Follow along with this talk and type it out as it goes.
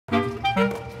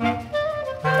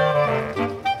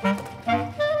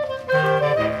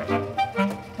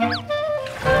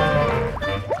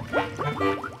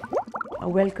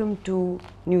Welcome to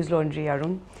Newslaundry,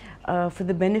 Arun. For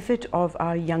the benefit of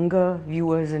our younger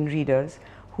viewers and readers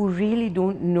who really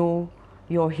don't know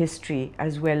your history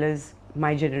as well as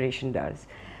my generation does,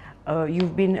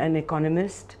 you've been an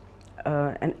economist,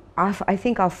 and I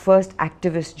think our first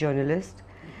activist journalist,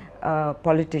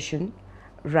 politician,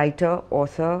 writer,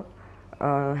 author.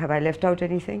 Have I left out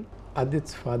anything?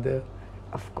 Adit's father.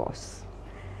 Of course.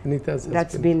 Anita's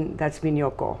husband. That's been your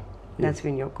core. That's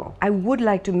been your core. I would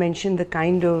like to mention the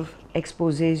kind of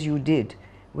exposés you did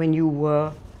when you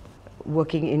were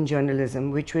working in journalism,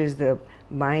 which was the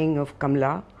buying of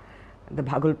Kamla, the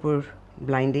Bhagalpur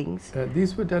blindings.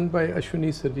 These were done by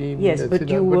Ashwini Sareen. Yes, but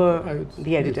you were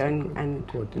the editor and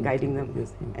guiding them.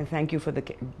 Yes, and thank you for the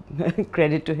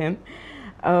credit to him.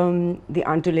 The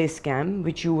Antole scam,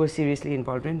 which you were seriously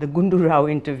involved in. The Gundu Rao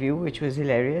interview, which was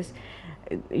hilarious.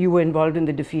 You were involved in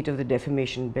the defeat of the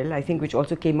defamation bill, I think, which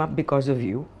also came up because of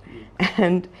you.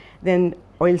 And then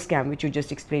oil scam, which you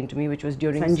just explained to me, which was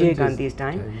during Sanjay Gandhi's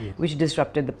time, yes, which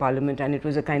disrupted the parliament, and it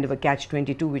was a kind of a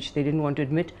catch-22, which they didn't want to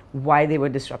admit why they were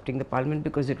disrupting the parliament,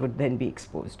 because it would then be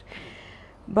exposed.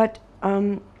 But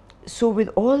so with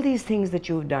all these things that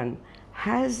you've done,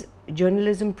 has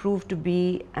journalism proved to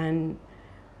be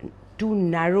too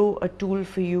narrow a tool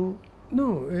for you?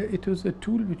 No, it was a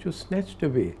tool which was snatched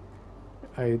away.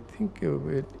 I think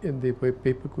the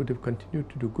paper could have continued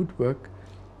to do good work,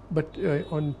 but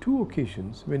on two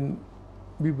occasions when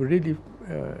we were really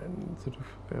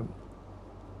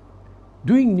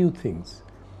doing new things,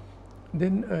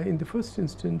 then in the first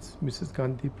instance Mrs.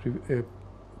 Gandhi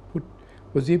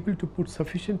was able to put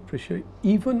sufficient pressure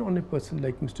even on a person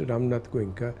like Mr. Ramnath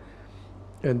Goenka,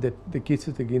 and that the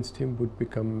cases against him would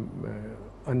become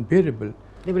unbearable.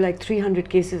 There were like 300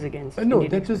 cases against him. No,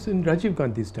 that was in Rajiv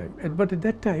Gandhi's time. But at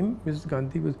that time, Mrs.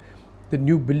 Gandhi the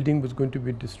new building was going to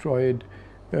be destroyed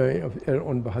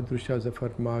on Bahadur Shah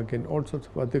Zafar Marg, and all sorts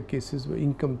of other cases were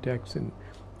income tax, and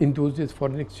in those days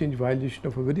foreign exchange violation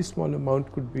of a very small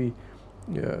amount could be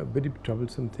a very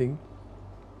troublesome thing.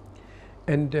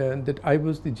 And that I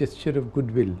was the gesture of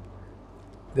goodwill,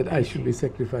 that I should be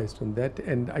sacrificed on that.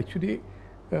 And actually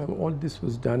all this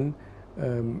was done,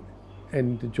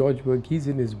 and George Verghese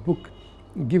in his book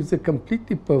gives a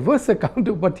completely perverse account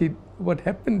of what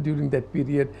happened during that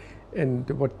period and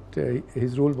what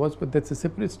his role was, but that's a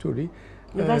separate story.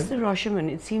 Well, that's the Rashomon.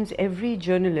 It seems every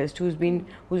journalist who's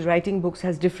writing books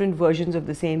has different versions of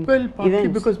the same partly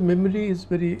events. Because memory is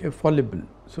very fallible,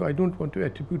 so I don't want to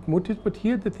attribute motives, but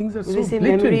here the things are so they say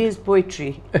blatant. Memory is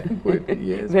poetry. Poetry,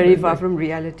 yes, very far from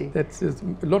reality. That's a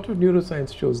lot of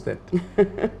neuroscience shows that,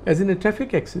 as in a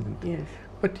traffic accident. Yes.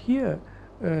 But here,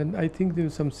 I think there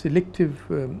is some selective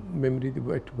memory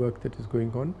at work that is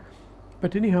going on.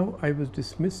 But anyhow, I was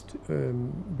dismissed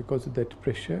because of that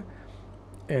pressure,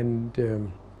 and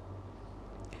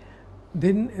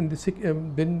then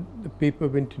the paper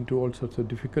went into all sorts of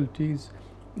difficulties.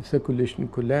 Circulation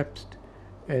collapsed,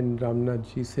 and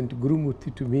Ramnathji sent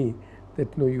Gurumurthy to me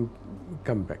that no, you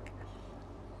come back,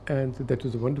 and so that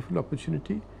was a wonderful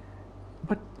opportunity.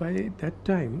 But by that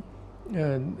time,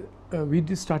 we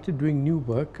just started doing new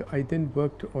work. I then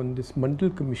worked on this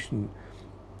Mandal Commission,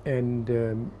 and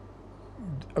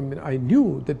I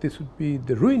knew that this would be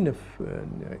the ruin of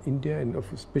India, and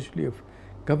especially of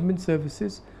government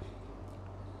services.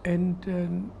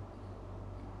 And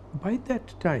by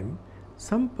that time,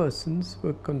 some persons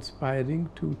were conspiring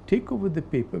to take over the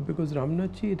paper, because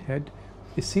Ramnathji had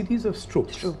a series of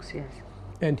strokes. Strokes, yes.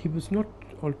 And he was not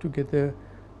altogether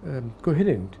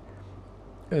coherent.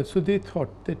 So they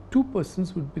thought that two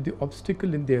persons would be the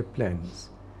obstacle in their plans,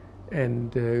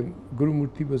 and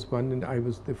Gurumurthy was one and I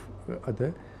was the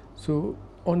other. So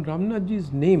on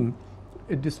Ramnathji's name,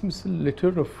 a dismissal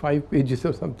letter of 5 pages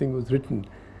or something was written,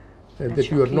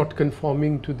 that you are not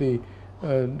conforming to the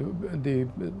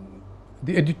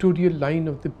editorial line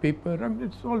of the paper. I mean,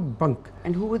 it's all bunk.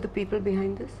 And who were the people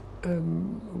behind this?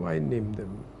 Why name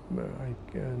them?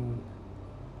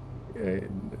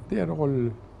 They are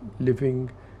all living.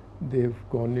 They have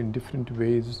gone in different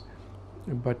ways,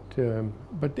 but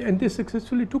they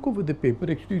successfully took over the paper.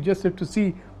 Actually, you just have to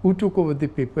see who took over the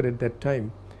paper at that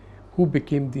time, who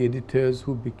became the editors,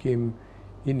 who became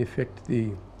in effect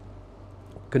the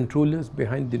controllers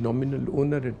behind the nominal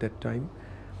owner at that time.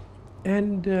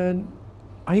 And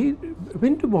I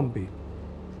went to Bombay,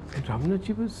 and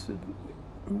Ramnathji was,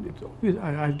 it's obvious,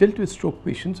 I've dealt with stroke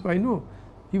patients, so I know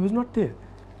he was not there.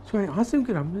 So I asked him,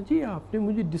 Ramnathji, आपने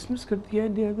मुझे dismiss कर दिया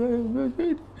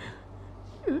है.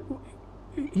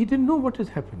 He didn't know what has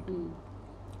happened.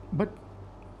 But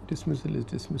dismissal is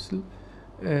dismissal.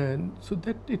 And so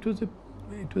that it was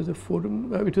it was a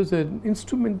forum, it was an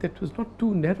instrument that was not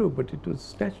too narrow, but it was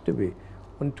snatched away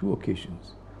on 2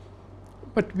 occasions.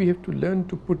 But we have to learn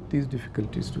to put these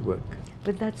difficulties to work.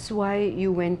 But that's why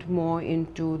you went more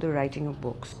into the writing of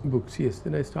books. Books, yes.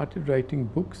 Then I started writing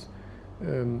books,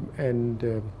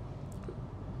 and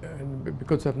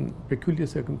because of peculiar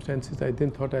circumstances, I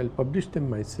then thought I'll publish them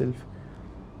myself.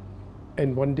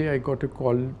 And one day I got a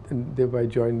call, and thereby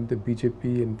joined the BJP,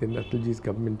 and then Atalji's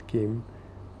government came.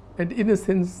 And in a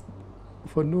sense,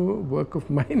 for no work of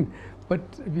mine, but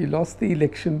we lost the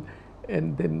election,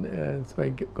 and then so I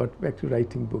got back to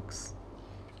writing books.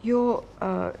 Your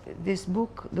this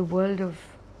book, The World of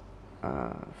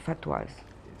Fatwas,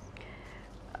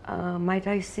 might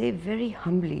I say very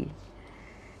humbly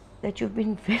that you've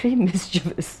been very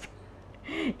mischievous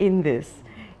in this,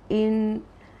 in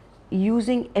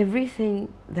using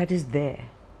everything that is there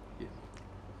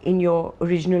in your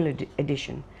original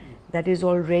edition, that is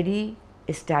already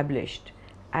established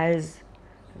as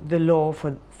the law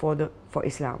for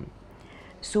Islam.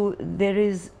 So there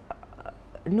is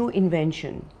no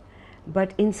invention,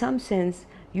 but in some sense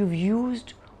you've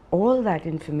used all that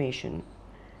information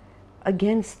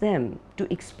against them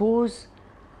to expose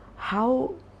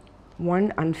how,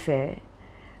 one, unfair,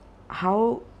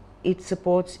 how it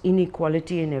supports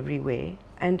inequality in every way,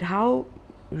 and how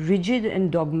rigid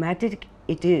and dogmatic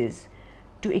it is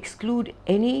to exclude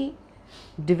any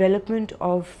development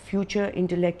of future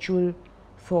intellectual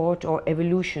thought or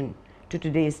evolution to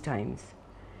today's times.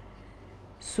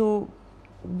 So,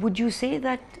 would you say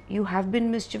that you have been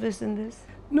mischievous in this?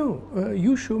 No,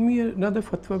 you show me another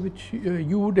fatwa which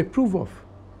you would approve of.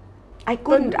 I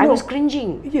couldn't, I was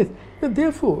cringing. Yes,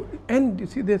 therefore, and you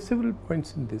see there are several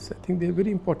points in this. I think they are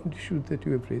very important issues that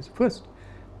you have raised. First,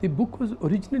 the book was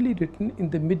originally written in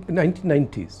the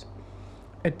mid-1990s.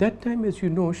 At that time, as you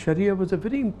know, Sharia was a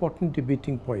very important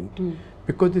debating point,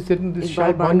 because they said in the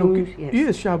Shah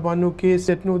Banu case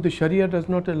that no, the Sharia does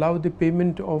not allow the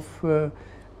payment of.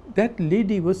 That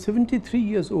lady was 73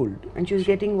 years old. And she was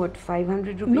getting what,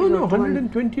 500 rupees? No,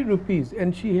 120 rupees,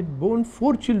 and she had borne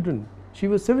 4 children. She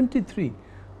was 73.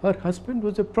 Her husband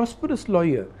was a prosperous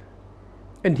lawyer,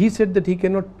 and he said that he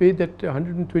cannot pay that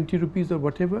 120 rupees or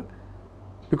whatever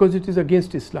because it is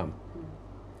against Islam.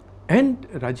 And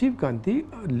Rajiv Gandhi,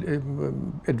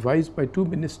 advised by 2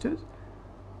 ministers,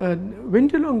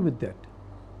 went along with that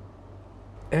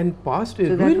and passed a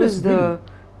ruinous bill. So that was the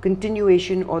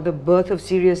continuation or the birth of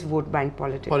serious vote bank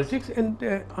politics. And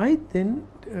I then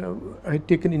I had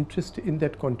taken interest in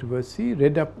that controversy,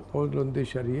 read up all on the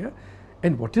Sharia,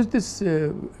 and what is this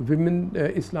Women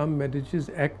Islam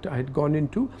Marriages Act I had gone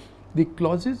into. The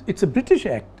clauses, it's a British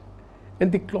act,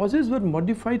 and the clauses were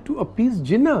modified to appease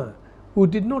Jinnah, who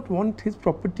did not want his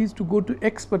properties to go to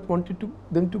X but wanted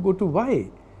them to go to Y.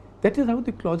 That is how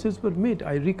the clauses were made.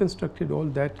 I reconstructed all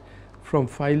that from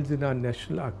files in our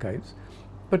National Archives.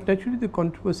 But naturally the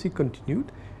controversy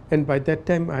continued, and by that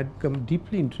time I had become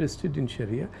deeply interested in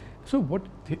Sharia. So what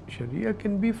Sharia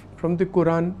can be from the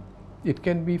Quran, it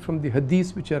can be from the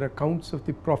Hadiths, which are accounts of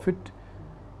the Prophet.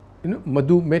 You know,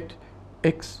 Madhu met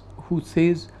X who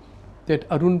says that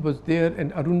Arun was there,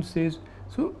 and Arun says,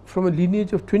 so from a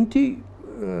lineage of 20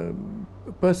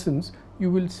 persons, you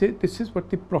will say this is what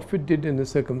the Prophet did in a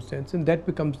circumstance, and that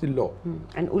becomes the law.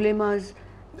 And ulemas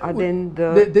are then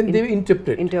they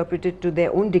interpret it to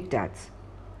their own diktats.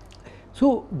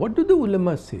 So what do the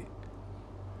ulama say?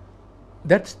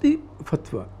 That's the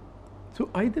fatwa. So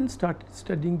I then started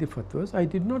studying the fatwas. I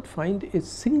did not find a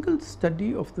single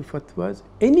study of the fatwas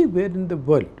anywhere in the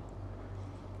world.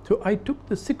 So I took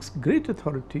the 6 great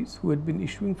authorities who had been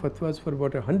issuing fatwas for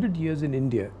about 100 years in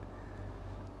India.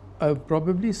 I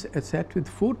probably sat with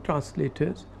 4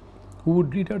 translators who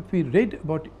would read out. We read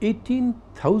about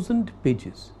 18,000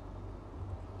 pages,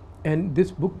 and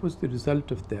this book was the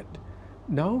result of that.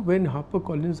 Now when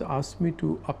HarperCollins asked me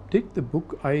to update the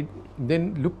book, I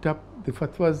then looked up the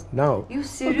fatwas now. You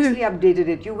seriously updated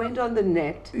it? You went on the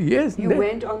net? Yes. You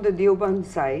went on the Deoband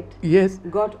site? Yes.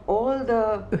 Got all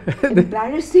the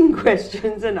embarrassing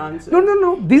questions and answers?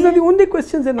 No. These are the only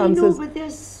questions and answers. I know, but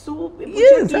they're so...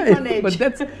 Yes,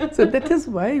 but so that is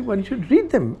why one should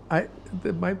read them.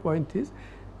 My point is,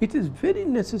 it is very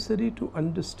necessary to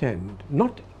understand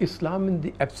not Islam in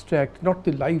the abstract, not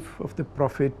the life of the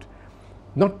Prophet,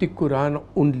 not the Quran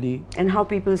only. And how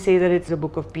people say that it's a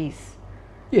book of peace.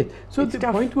 Yes. So the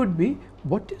point would be,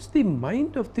 what is the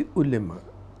mind of the ulama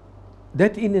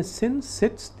that in a sense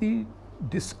sets the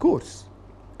discourse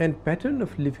and pattern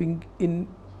of living in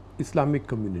Islamic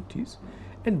communities,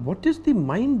 and what is the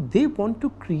mind they want to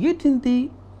create in the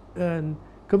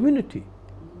community.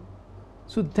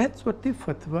 So that's what the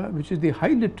fatwa, which is the high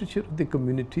literature of the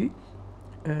community,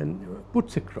 and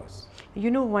puts across.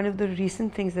 You know, one of the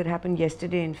recent things that happened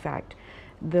yesterday, in fact,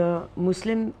 the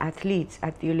Muslim athletes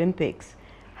at the Olympics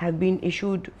have been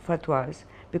issued fatwas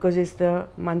because it's the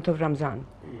month of Ramzan.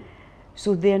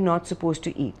 So they are not supposed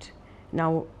to eat.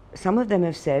 Now, some of them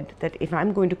have said that if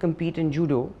I'm going to compete in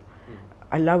judo,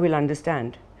 Allah will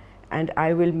understand, and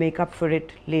I will make up for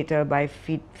it later by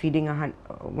feeding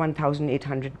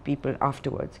 1,800 people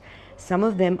afterwards. Some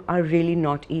of them are really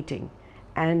not eating,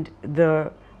 and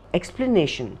the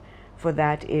explanation for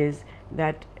that is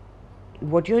that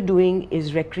what you're doing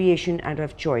is recreation out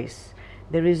of choice.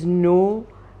 There is no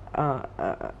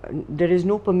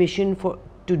permission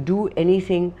to do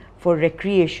anything for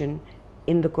recreation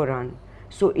in the Quran.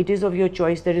 So it is of your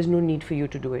choice. There is no need for you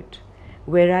to do it.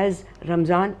 Whereas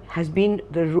Ramzan has been,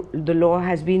 the law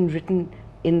has been written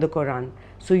in the Quran,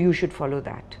 so you should follow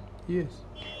that. Yes.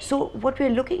 So what we're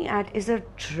looking at is a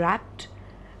trapped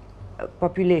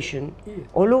population Yes.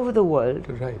 all over the world,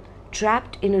 Right.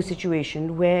 trapped in a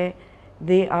situation where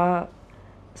they are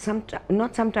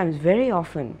not sometimes, very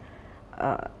often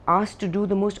asked to do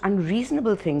the most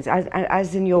unreasonable things,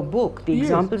 as in your book, the Yes.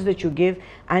 examples that you give,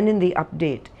 and in the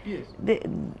update. Yes.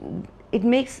 It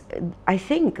makes, I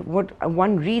think, what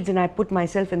one reads, and I put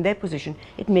myself in their position,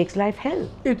 it makes life hell.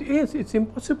 It is. It's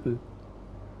impossible.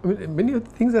 I mean, many of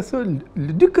the things are so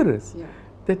ludicrous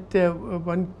that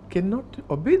one cannot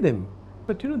obey them.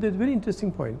 But you know, there's a very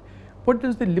interesting point. What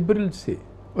does the liberal say?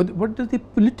 Or what does the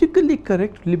politically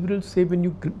correct liberal say when you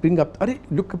bring up, "Arey,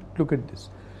 look at this"?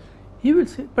 He will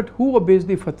say, "But who obeys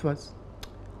the fatwas?"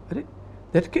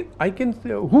 Arey, I can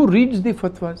say, who reads the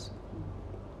fatwas?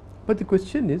 But the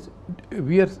question is,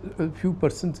 we are a few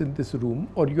persons in this room,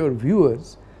 or your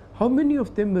viewers, how many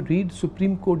of them read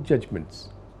Supreme Court judgments?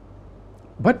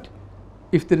 But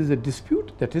if there is a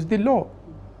dispute, that is the law.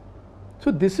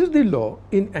 So this is the law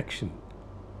in action.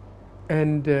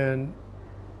 And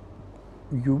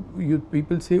you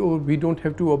people say, "Oh, we don't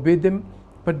have to obey them,"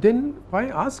 but then why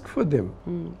ask for them?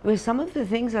 Well, some of the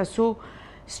things are so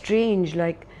strange,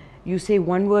 like you say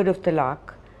one word of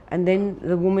talaq, and then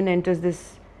the woman enters this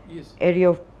Yes. area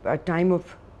of time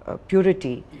of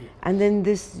purity, and then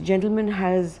this gentleman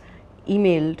has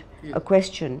emailed a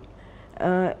question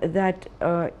that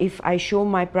if I show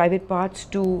my private parts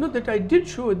to No, that I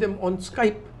did show them on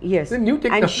Skype. yes, The new and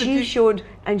technology.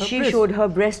 she showed her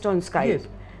breast on Skype. Yes.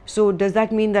 So does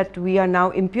that mean that we are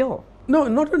now impure? No,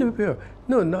 not only impure.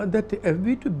 No, that have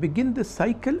we to begin the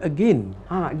cycle again?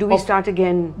 Do we start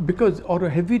again? Because, or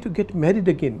have we to get married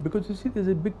again? Because you see, there's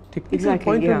a big technical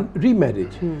point on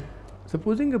remarriage.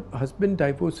 Supposing a husband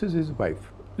divorces his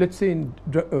wife, let's say in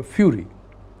fury,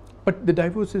 but the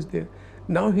divorce is there.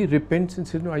 Now he repents and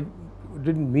says, "No, I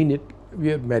didn't mean it.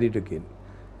 We are married again."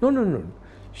 No.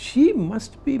 She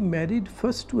must be married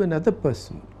first to another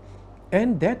person,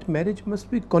 and that marriage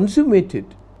must be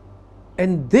consummated.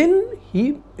 And then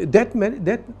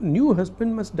that new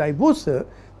husband must divorce her,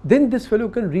 then this fellow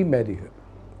can remarry her.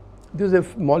 There's a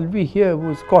Maulvi here who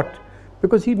was caught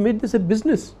because he made this a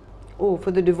business. Oh,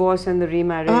 for the divorce and the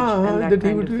remarriage and that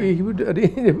kind of thing. He would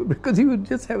arrange, because he would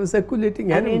just have a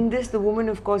circulating And animal. in this, the woman,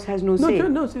 of course, has no say.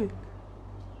 No say.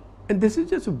 And this is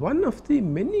just one of the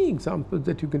many examples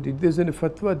that you can read. There's a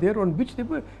fatwa there on which there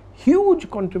were huge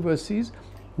controversies,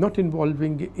 not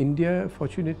involving India,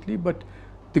 fortunately, but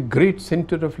the great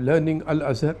center of learning,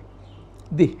 Al-Azhar.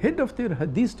 The head of their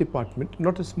hadith department,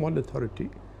 not a small authority,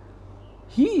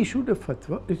 he issued a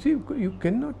fatwa. You see, you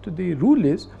cannot, the rule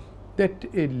is that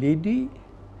a lady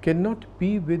cannot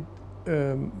be with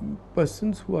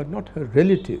persons who are not her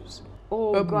relatives.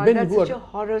 Oh God, that's such a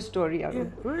horror story, Arun.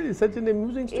 Yeah, really, such an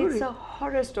amusing story. It's a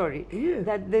horror story. Yes.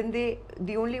 That then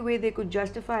the only way they could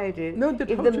justify it is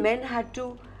if the men had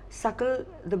to suckle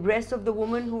the breast of the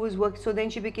woman who was working, so then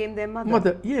she became their mother.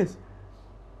 Mother, yes.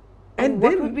 And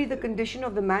what would be the condition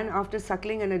of the man after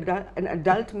suckling an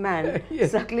adult man,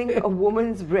 yes. suckling a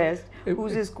woman's breast,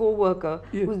 who's his co-worker,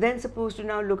 yes. who's then supposed to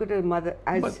now look at her mother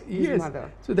as his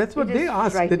mother? So that's what they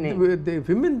asked. The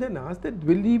women then asked that,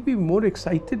 will he be more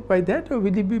excited by that, or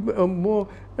will he be more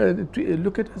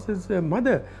look at us as a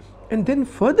mother? And then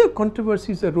further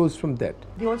controversies arose from that.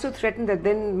 They also threatened that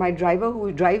then my driver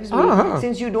who drives me,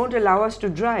 since you don't allow us to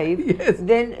drive,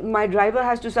 then my driver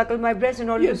has to suckle my breast in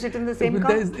order to sit in the same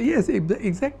car. Yes,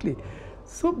 exactly.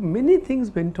 So many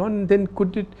things went on. And then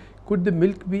could the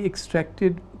milk be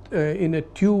extracted in a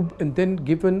tube and then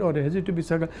given, or has it to be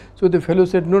suckled? So the fellow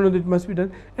said, no, it must be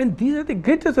done. And these are the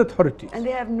greatest authorities. And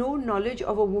they have no knowledge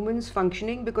of a woman's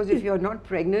functioning, because if you're not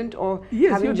pregnant or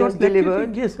haven't just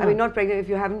delivered, I mean not pregnant, if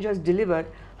you haven't just delivered,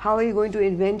 How are you going to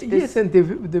invent this? Yes, and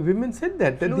the women said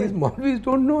that these Maulvis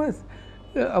don't know us,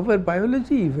 our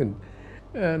biology even.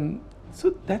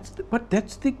 So but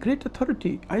that's the great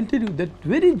authority. I'll tell you that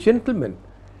very gentleman,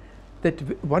 that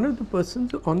one of the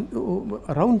persons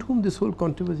around whom this whole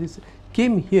controversy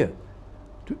came here,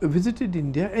 visited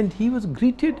India, and he was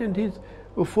greeted, and his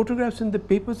photographs in the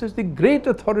papers as the great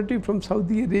authority from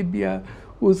Saudi Arabia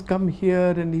who's come here,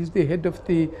 and he's the head of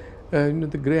the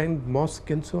the Grand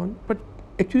Mosque and so on. But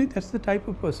actually that's the type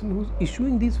of person who's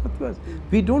issuing these fatwas.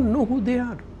 We don't know who they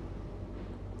are.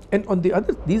 And on the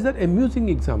other, these are amusing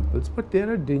examples, but there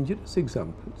are dangerous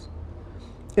examples.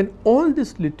 And all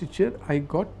this literature I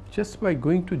got just by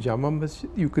going to Jama Masjid.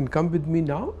 You can come with me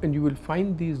now and you will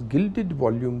find these gilded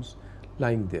volumes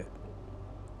lying there.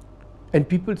 And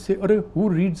people say, who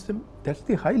reads them? That's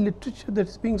the high literature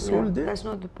that's being sold there. That's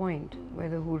not the point,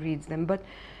 whether who reads them. But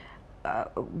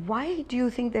why do you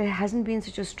think there hasn't been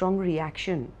such a strong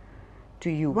reaction to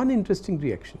you? One interesting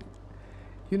reaction.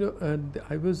 You know,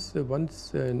 I was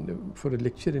once for a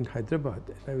lecture in Hyderabad,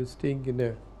 and I was staying in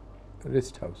a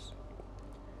rest house.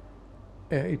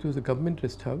 It was a government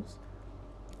rest house,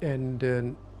 and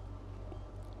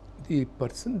the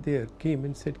person there came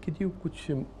and said, "Kid, you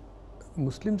kuch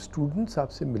Muslim students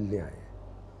aapse milne aaye."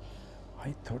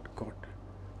 I thought, God,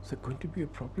 is there going to be a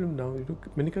problem now? You know,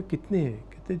 मैंने कहा कितने हैं?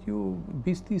 कहते you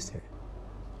 20-30 हैं.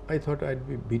 I thought I'd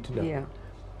be beaten up. Yeah.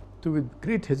 So with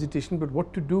great hesitation, but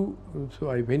what to do? So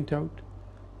I went out,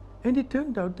 and it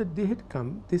turned out that they had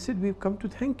come. They said, "We've come to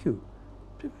thank you."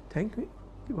 Thank me?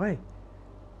 Why?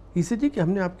 He said, कि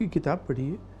हमने आपकी किताब पढ़ी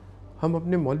है, हम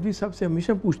अपने मौलवी साहब से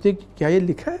हमेशा पूछते हैं कि क्या ये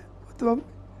लिखा है फतवा में,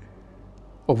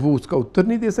 और वो उसका उत्तर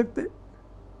नहीं दे सकते,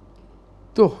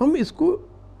 तो हम इसको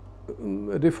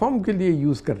रिफॉर्म के लिए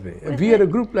यूज कर रहे हैं. We are a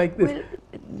group like this.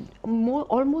 Well,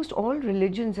 almost all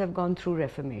religions have gone through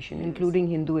reformation, including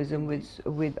Hinduism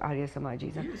with Arya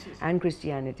Samajis and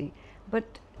Christianity.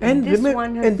 But and this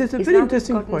one has, and there's a very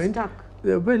interesting point. Stuck.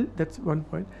 Well, that's one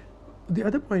point. The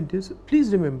other point is,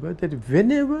 please remember that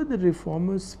whenever the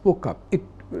reformers spoke up,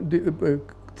 the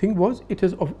thing was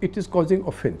it is causing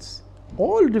offense.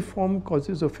 All reform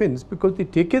causes offense because the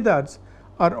tekedars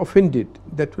are offended.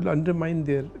 That will undermine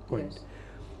their point. Yes.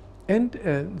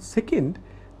 And second,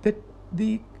 that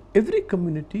every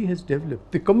community has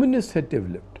developed. The communists had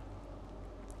developed.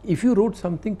 If you wrote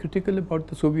something critical about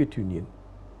the Soviet Union,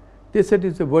 they said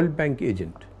it's a World Bank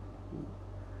agent.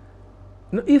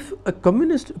 Now, if a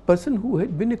communist person who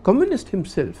had been a communist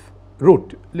himself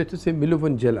wrote, let us say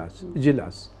Milovan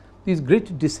Djilas, these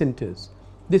great dissenters,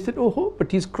 they said, oh, but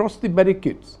he's crossed the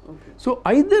barricades. Okay. So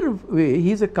either way,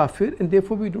 he's a kafir, and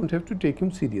therefore we don't have to take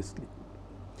him seriously.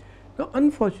 Now,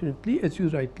 unfortunately, as you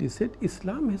rightly said,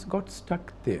 Islam has got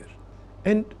stuck there,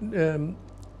 and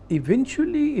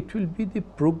eventually it will be the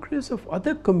progress of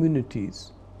other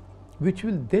communities which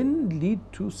will then lead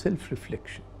to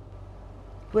self-reflection.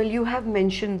 Well, you have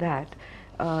mentioned that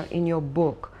in your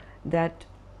book, that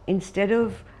instead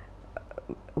of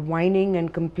whining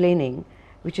and complaining,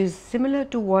 which is similar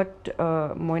to what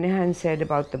Moynihan said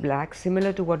about the blacks,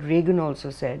 similar to what Reagan also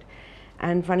said,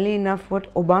 and funnily enough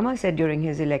what Obama said during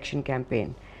his election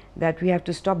campaign, that we have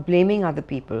to stop blaming other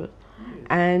people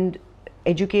and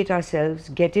educate ourselves,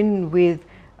 get in with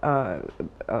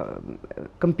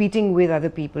competing with other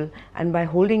people, and by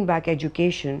holding back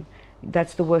education,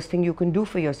 that's the worst thing you can do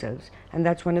for yourselves. And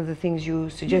that's one of the things you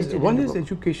suggested. Yes, one is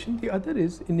education, the other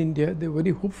is, in India, the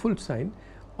very hopeful sign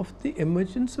of the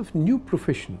emergence of new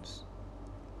professions.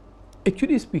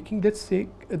 Actually speaking, let's say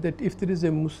that if there is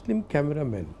a Muslim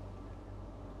cameraman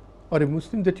or a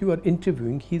Muslim that you are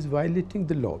interviewing, he is violating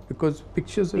the law because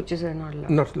pictures are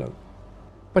not allowed.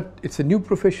 But it's a new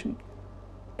profession.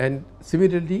 And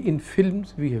similarly, in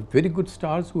films, we have very good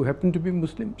stars who happen to be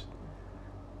Muslims.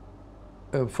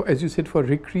 As you said, for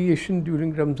recreation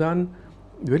during Ramzan,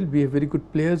 well, we have very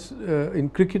good players in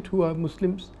cricket who are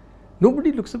Muslims.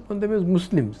 Nobody looks upon them as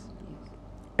Muslims.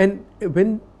 And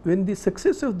when the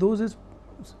success of those is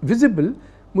visible,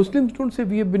 Muslims don't say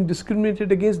we have been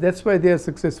discriminated against, that's why they are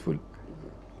successful.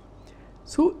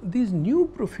 So these new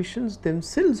professions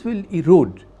themselves will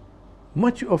erode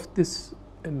much of this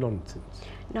nonsense.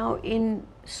 Now,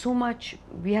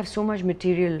 we have so much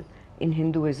material in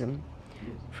Hinduism,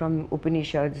 from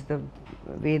Upanishads, the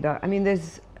Veda. I mean,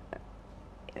 there's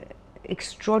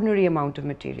extraordinary amount of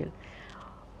material.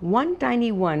 One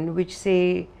tiny one which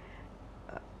say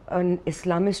an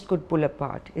Islamist could pull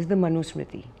apart is the Manu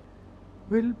Smriti.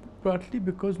 Well, partly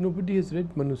because nobody has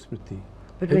read Manu Smriti.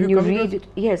 But when you read it,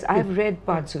 yes, I have read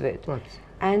parts of it.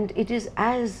 And it is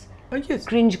as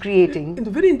cringe creating. It's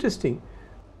very interesting.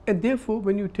 And therefore,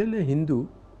 when you tell a Hindu,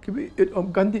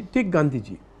 take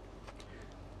Gandhiji.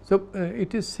 So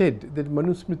it is said that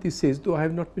Manu Smriti says, though I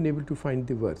have not been able to find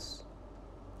the verse,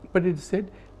 but it is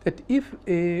said that if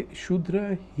a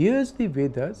Shudra hears the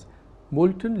Vedas,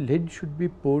 molten lead should be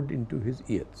poured into his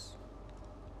ears.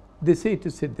 They say it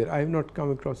is said there. I have not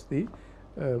come across the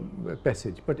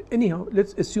passage, but anyhow,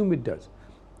 let's assume it does.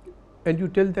 And you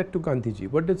tell that to Gandhiji.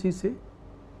 What does he say?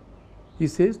 He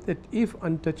says that if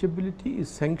untouchability is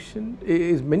sanctioned,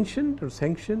 is mentioned or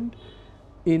sanctioned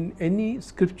in any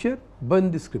scripture,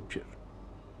 burn the scripture.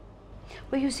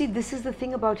 Well, you see, this is the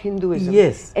thing about Hinduism.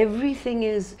 Yes. Everything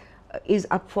is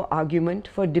up for argument,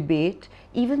 for debate,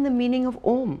 even the meaning of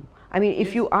Om. I mean,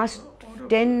 if you ask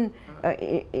 10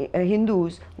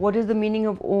 Hindus, what is the meaning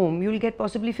of Om, you'll get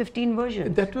possibly 15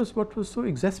 versions. That was what was so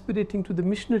exasperating to the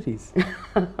missionaries.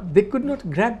 They could not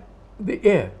grab the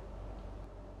air.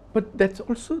 But that's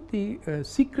also the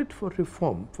secret for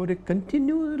reform, for a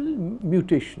continual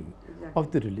mutation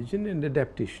of the religion and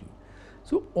adaptation.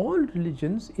 So all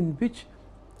religions in which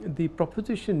the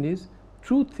proposition is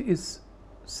truth is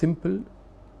simple,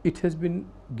 it has been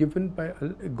given by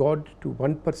God to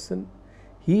one person,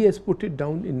 he has put it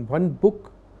down in one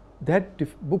book, that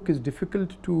book is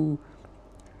difficult to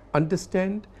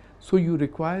understand, so you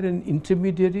require an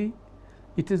intermediary.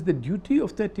 It is the duty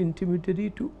of that intermediary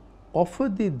to offer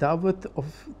the dawat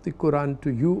of the Quran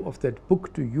to you, of that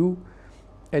book to you,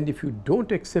 and if you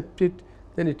don't accept it,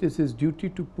 then it is his duty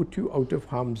to put you out of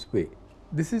harm's way.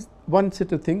 This is one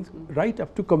set of things right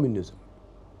up to communism.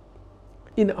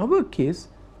 In our case,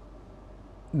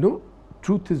 no,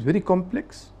 truth is very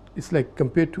complex. It's like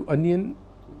compared to onion,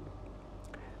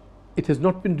 it has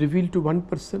not been revealed to one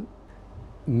person.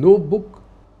 No book.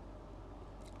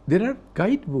 There are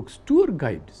guidebooks, tour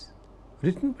guides,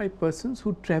 written by persons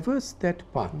who traverse that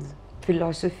path.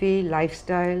 Philosophy,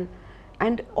 lifestyle,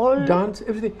 and all. Dance,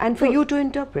 everything. And for you to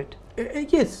interpret.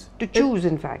 Yes. To choose,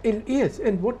 in fact. Yes,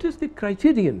 and what is the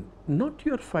criterion? Not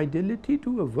your fidelity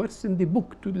to a verse in the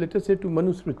book, to let us say to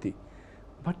Manu Smriti,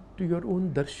 but to your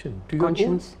own darshan, to your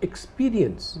own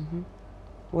experience.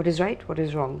 What is right, what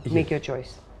is wrong? Yes. Make your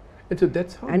choice. And so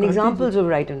that's how. And examples of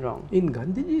right and wrong. In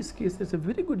Gandhiji's case, there's a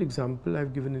very good example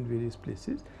I've given in various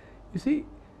places. You see,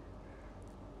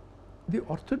 the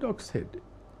Orthodox said,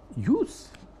 you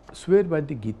swear by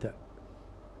the Gita.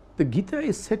 The Gita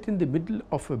is set in the middle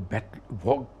of a battle,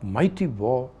 war, mighty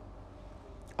war.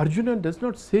 Arjuna does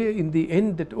not say in the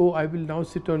end that, oh, I will now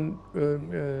sit on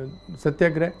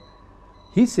Satyagraha.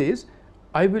 He says,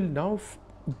 I will now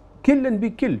kill and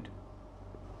be killed.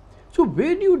 So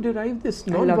where do you derive this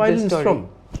non-violence from?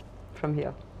 From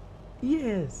here.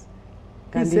 Yes.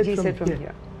 Gandhiji said from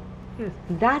here. Yes.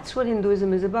 That's what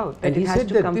Hinduism is about. And he said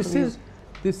that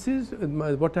this is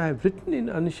what I have written in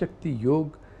Anishakti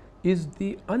Yoga is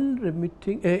the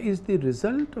unremitting, is the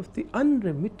result of the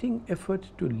unremitting effort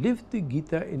to live the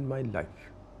Gita in my life.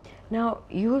 Now,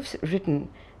 you have written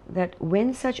that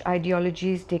when such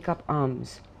ideologies take up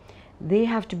arms, they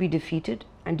have to be defeated,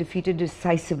 and defeated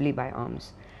decisively by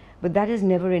arms. But that is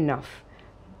never enough.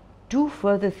 Two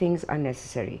further things are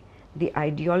necessary. The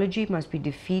ideology must be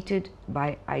defeated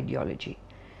by ideology.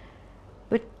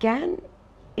 But can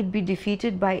it be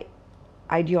defeated by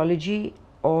ideology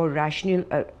or rational,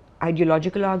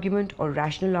 ideological argument or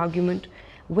rational argument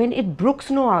when it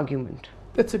brooks no argument?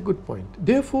 That's a good point.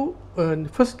 Therefore,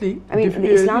 firstly, I mean,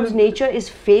 Islam's nature is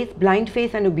faith, blind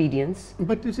faith and obedience.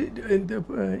 But you see,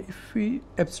 if we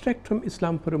abstract from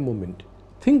Islam for a moment,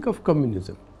 think of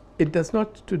communism. It does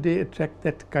not today attract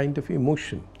that kind of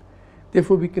emotion.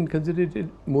 Therefore, we can consider it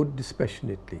more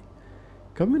dispassionately.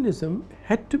 Communism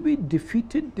had to be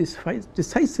defeated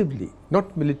decisively,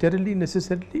 not militarily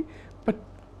necessarily, but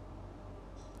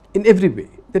in every way,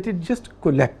 that it just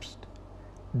collapsed.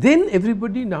 Then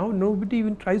everybody now, nobody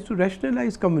even tries to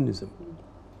rationalize communism.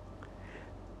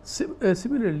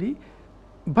 Similarly,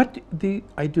 but the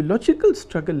ideological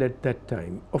struggle at that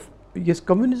time of, yes,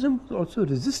 communism was also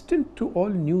resistant to all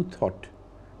new thought,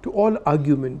 to all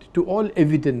argument, to all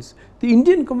evidence. The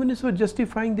Indian communists were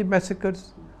justifying the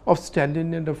massacres of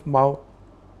Stalin and of Mao.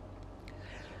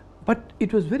 But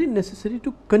it was very necessary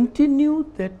to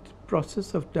continue that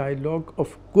process of dialogue,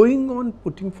 of going on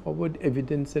putting forward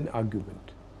evidence and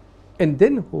argument, and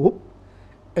then hope,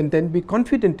 and then be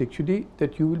confident actually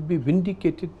that you will be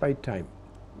vindicated by time.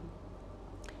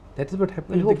 That is what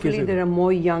happened. Well, hopefully there are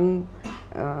more young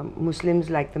Muslims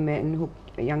like the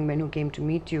young men who came to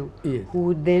meet you, yes, who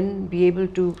would then be able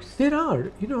to. There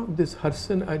are, you know, this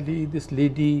Harsan Ali, this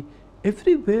lady,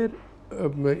 everywhere.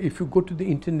 If you go to the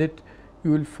internet,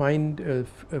 you will find a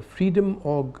Freedom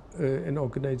Org, an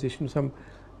organization, some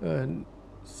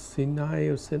Sinai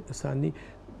or Sani.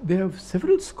 They have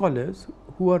several scholars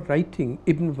who are writing,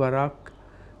 Ibn Waraq,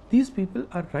 these people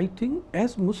are writing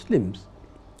as Muslims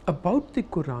about the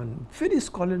Quran, very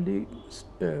scholarly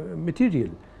material,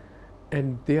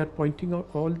 and they are pointing out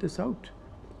all this out.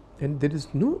 And there is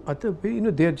no other way,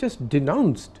 they are just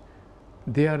denounced,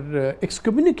 they are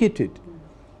excommunicated.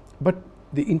 But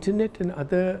the internet and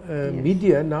other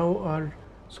media now are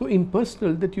so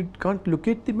impersonal that you can't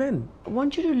locate the man. I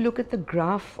want you to look at the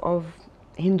graph of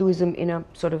Hinduism in a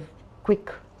sort of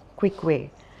quick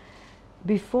way.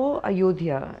 Before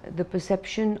Ayodhya, the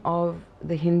perception of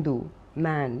the Hindu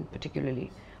man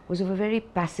particularly was of a very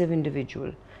passive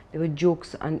individual. There were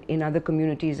jokes in other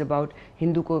communities about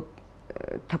Hindu ko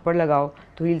थप्पड़ लगाओ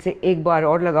तो he'll say एक बार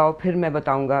और लगाओ फिर मैं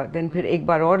बताऊंगा, then फिर एक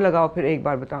बार और लगाओ फिर एक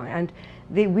बार बताऊं, and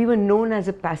we were known as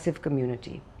a passive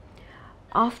community.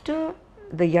 After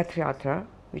the Yath Yatra,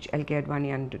 which L.K.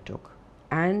 Advani undertook,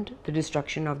 and the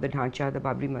destruction of the Dhancha, the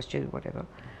Babri Masjid, whatever,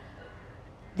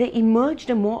 there emerged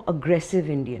a more aggressive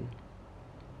Indian.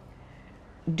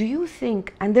 Do you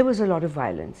think, and there was a lot of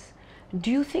violence, do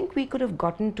you think we could have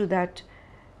gotten to that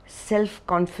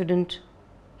self-confident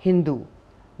Hindu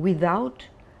without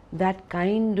that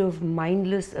kind of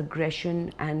mindless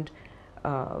aggression and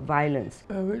violence?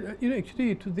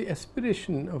 Actually it was the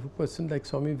aspiration of a person like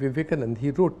Swami Vivekananda.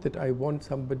 He wrote that I want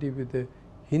somebody with a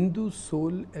Hindu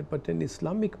soul but an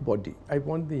Islamic body. I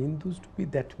want the Hindus to be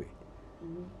that way.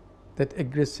 That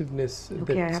aggressiveness,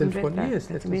 okay, that self-confidence. Yes,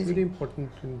 that was very important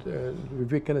in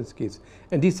Vivekananda's case.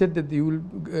 And he said that you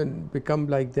will become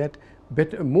like that.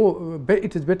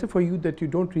 It is better for you that you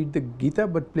don't read the Gita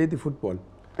but play the football.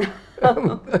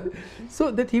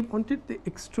 So that he wanted the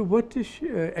extrovertish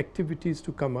activities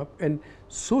to come up, and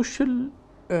social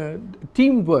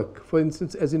teamwork, for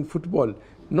instance, as in football,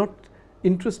 not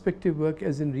introspective work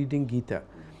as in reading Gita.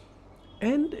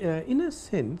 And in a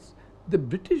sense, the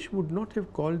British would not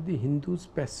have called the Hindus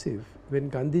passive when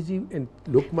Gandhiji and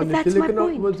Lokmanya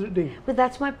Tilak was reading. But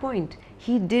that's my point.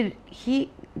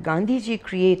 Gandhiji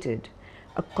created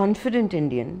a confident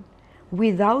Indian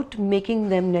without making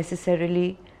them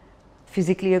necessarily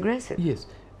physically aggressive. Yes,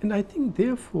 and I think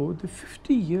therefore the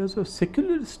 50 years of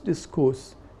secularist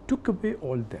discourse took away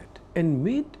all that and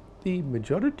made the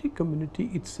majority community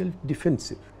itself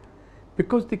defensive,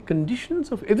 because the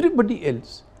conditions of everybody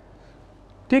else.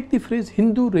 Take the phrase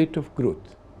Hindu rate of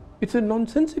growth. It's a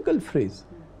nonsensical phrase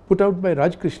put out by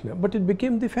Raj Krishna, but it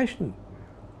became the fashion.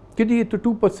 कि ये तो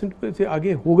 2% से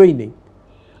आगे होगा ही नहीं.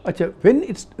 अच्छा, when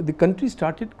the country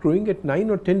started growing at 9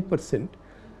 or 10%,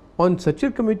 on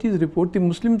Sachar Committee's report, the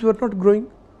Muslims were not growing.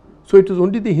 So it was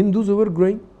only the Hindus who were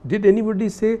growing. Did anybody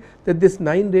say that this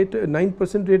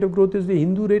 9% rate of growth is the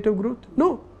Hindu rate of growth?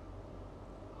 No.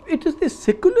 It is the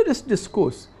secularist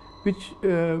discourse which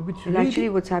and actually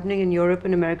what's happening in Europe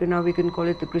and America now, we can call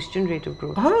it the Christian rate of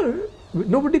growth.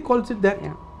 Nobody calls it that.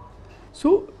 Yeah.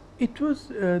 So it was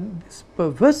this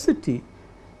perversity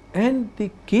and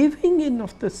the caving in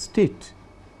of the state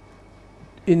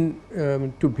to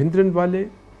Bhindranwale,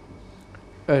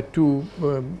 to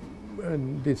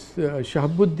this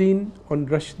Shahabuddin on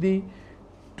Rushdie,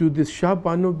 to this Shah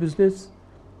Bano business.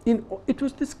 It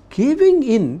was this caving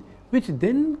in which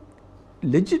then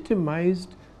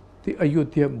legitimized the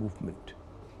Ayodhya movement.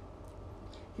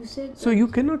 You said so you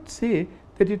cannot say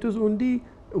that it was only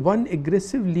one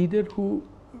aggressive leader who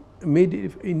made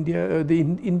India, the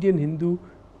Indian Hindu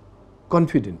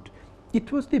confident.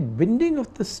 It was the bending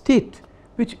of the state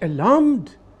which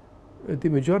alarmed the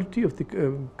majority of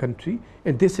the country,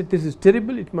 and they said this is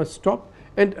terrible, it must stop,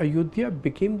 and Ayodhya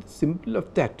became the symbol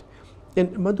of that.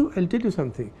 And Madhu, I'll tell you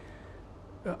something.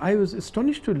 I was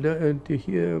astonished to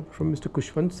hear from Mr.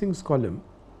 Kushwant Singh's column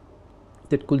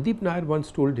that Kuldeep Nair once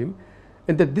told him,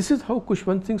 and that this is how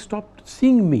Kushwant Singh stopped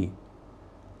seeing me.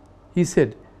 He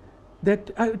said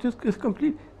that it was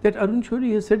complete, that Arun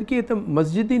Shourie has said that it was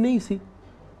masjid hi nahi si.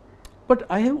 But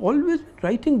I have always been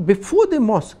writing before the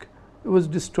mosque was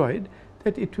destroyed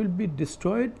that it will be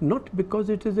destroyed not because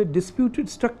it is a disputed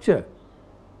structure.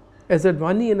 As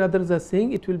Advani and others are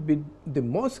saying, the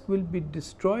mosque will be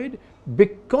destroyed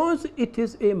because it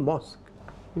is a mosque.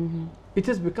 It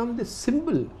has become the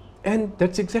symbol, and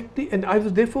that's exactly, and I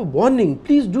was therefore warning,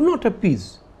 please do not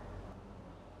appease.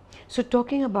 So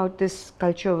talking about this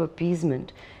culture of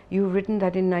appeasement, you've written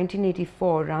that in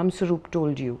 1984 Ram Sarup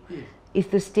told you, yes,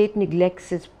 if the state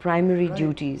neglects its primary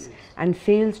duties and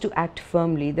fails to act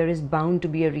firmly, there is bound to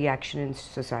be a reaction in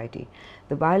society.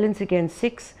 The violence against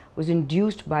Sikhs was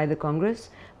induced by the Congress,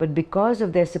 but because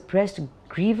of their suppressed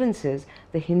grievances,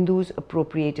 the Hindus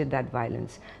appropriated that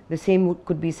violence. The same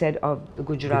could be said of the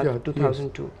Gujarat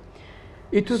 2002. Yes.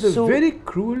 It was a very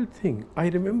cruel thing. I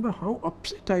remember how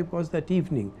upset I was that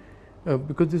evening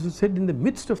because this was said in the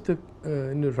midst of the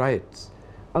riots.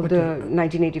 of the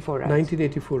 1984 riots.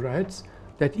 1984 riots.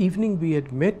 That evening we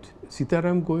had met,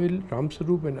 Sitaram Goel, Ram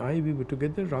Swaroop and I, we were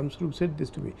together. Ram Swaroop said this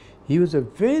to me. He was a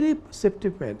very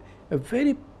perceptive man, a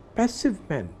very passive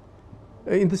man,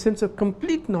 in the sense of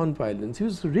complete non-violence. He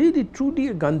was really, truly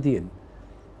a Gandhian,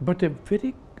 but a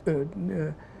very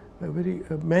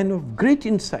man of great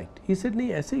insight. He said,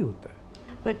 "Nahi, aise hi hota hai."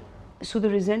 But so the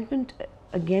resentment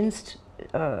against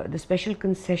the special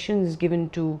concessions given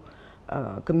to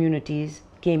communities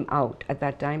came out at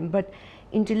that time, but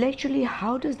intellectually,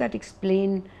 how does that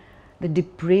explain the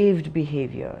depraved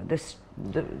behavior,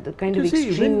 the kind of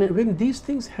extreme... When these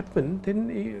things happen,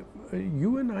 then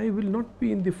you and I will not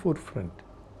be in the forefront.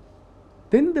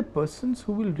 Then the persons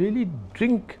who will really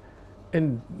drink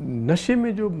and nashe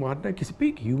mein jo marna, kisi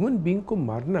bhi human being ko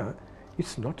marna,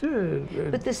 it's not a...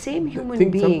 But the same human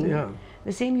being,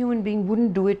 the same human being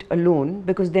wouldn't do it alone,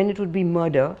 because then it would be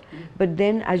murder. But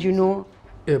then, as you know,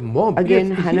 a mob, again,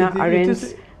 yes, Hannah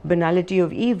Arendt's banality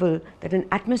of evil, that an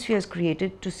atmosphere is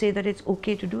created to say that it's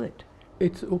okay to do it.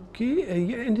 It's okay,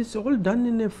 yeah, and it's all done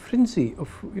in a frenzy of,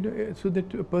 so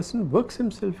that a person works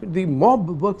himself, the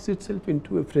mob works itself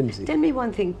into a frenzy. Tell me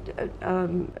one thing,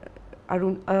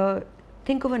 Arun,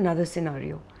 think of another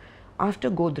scenario. After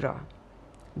Godhra,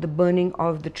 the burning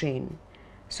of the train,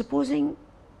 supposing,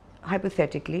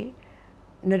 hypothetically,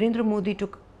 Narendra Modi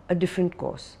took a different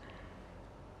course.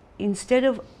 Instead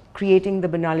of creating the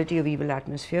banality of evil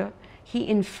atmosphere, he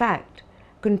in fact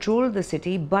controlled the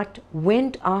city but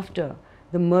went after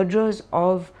the murderers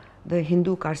of the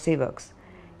Hindu Karsevaks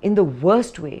in the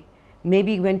worst way,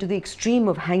 maybe went to the extreme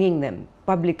of hanging them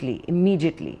publicly,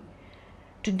 immediately.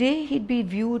 Today he'd be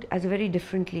viewed as a very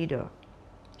different leader.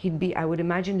 He'd be, I would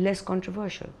imagine, less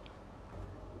controversial.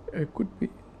 Could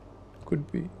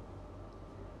be.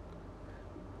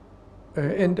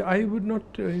 And I would not,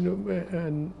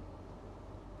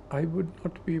 I would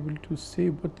not be able to say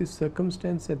what the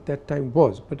circumstance at that time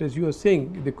was. But as you are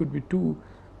saying, there could be two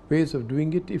ways of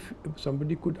doing it. If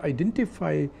somebody could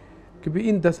identify कि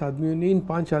इन 10 आदमियों ने, इन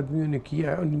 5 आदमियों ने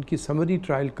किया और इनकी summary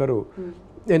trial करो,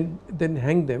 and then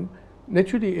hang them,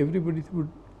 naturally everybody would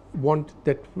want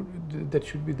that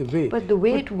should be the way. But the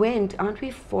way it went, aren't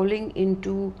we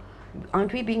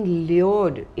being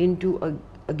lured into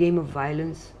a game of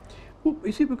violence? Oh,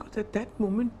 you see, because at that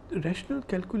moment, rational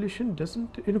calculation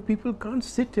doesn't, people can't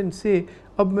sit and say,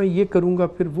 अब मैं ये करूँगा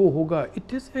फिर वो होगा.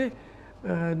 It is a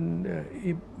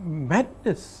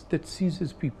madness that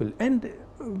seizes people. And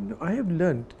I have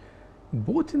learnt,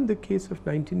 both in the case of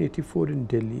 1984 in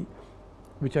Delhi,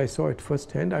 which I saw at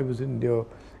first hand. I was in the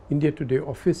India Today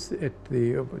office at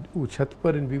the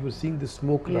Chatpar, and we were seeing the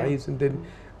smoke rise, and then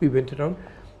we went around.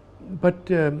 But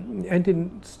and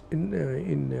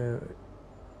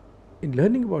in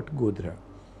learning about Godhra,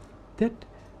 that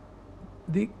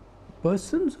the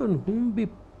persons on whom we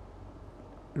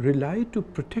rely to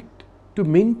protect, to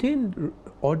maintain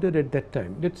order at that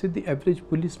time, let's say the average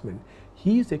policeman,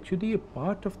 he is actually a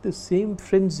part of the same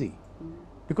frenzy,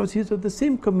 because he is of the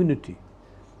same community.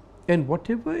 And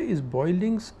whatever is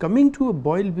boiling, coming to a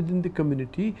boil within the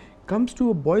community, comes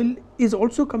to a boil, is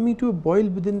also coming to a boil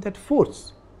within that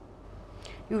force.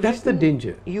 That's the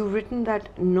danger. You've written that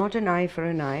not an eye for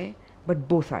an eye, but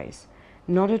both eyes.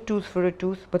 Not a tooth for a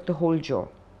tooth, but the whole jaw.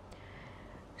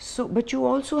 So, but you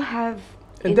also have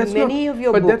in many of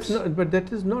your books. But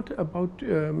that is not about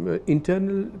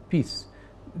internal peace.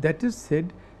 That is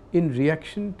said in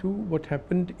reaction to what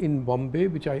happened in Bombay,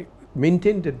 which I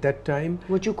maintained at that time.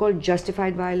 What you call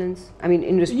justified violence? I mean,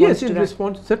 in response to that? Yes, in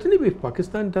response. Certainly, if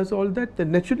Pakistan does all that,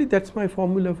 then naturally that's my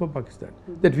formula for Pakistan.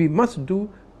 That we must do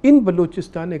in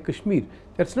Balochistan and Kashmir.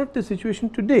 That's not the situation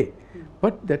today,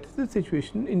 but that is the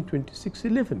situation in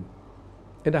 2611.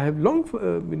 And I have long,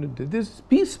 this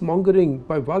peace mongering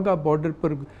by Wagah border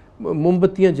par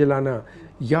Mombatiyan jalana,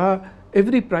 ya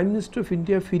every Prime Minister of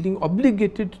India feeling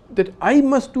obligated that I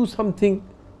must do something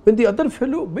when the other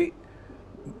fellow, he's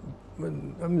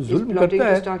plotting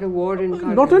to start a war in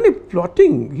Khartoum. Not only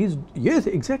plotting, yes,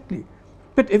 exactly,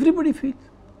 but everybody feels.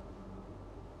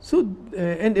 So,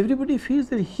 and everybody feels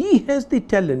that he has the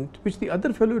talent which the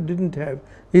other fellow didn't have,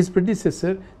 his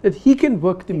predecessor, that he can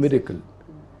work the miracle.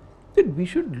 That we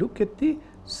should look at the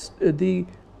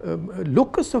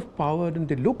locus of power and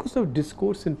the locus of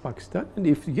discourse in Pakistan, and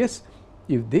if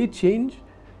they change,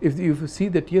 if you see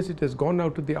that yes, it has gone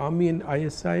out to the army and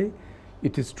ISI,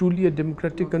 it is truly a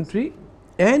democratic country,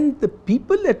 and the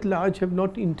people at large have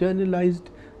not internalized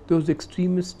those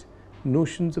extremist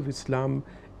notions of Islam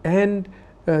and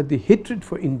the hatred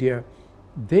for India,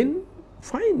 then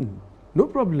fine, no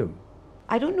problem.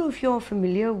 I don't know if you're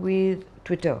familiar with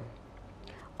Twitter.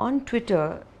 On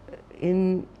Twitter,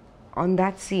 in on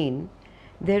that scene,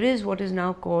 there is what is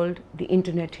now called the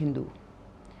Internet Hindu.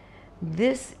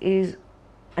 This is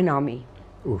an army.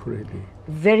 Oh, really?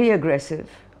 Very aggressive,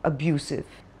 abusive,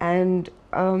 and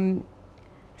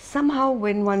somehow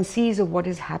when one sees of what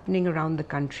is happening around the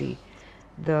country,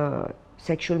 the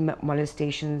sexual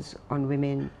molestations on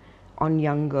women, on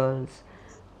young girls,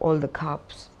 all the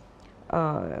cops,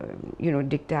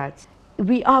 diktats,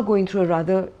 we are going through a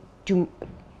rather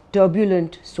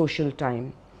turbulent social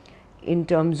time in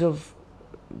terms of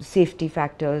safety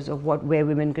factors of where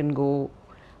women can go,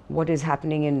 what is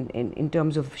happening in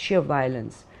terms of sheer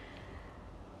violence.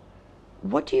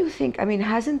 What do you think? I mean,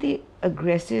 hasn't the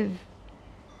aggressive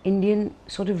Indian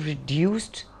sort of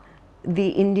reduced the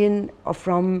Indian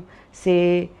from,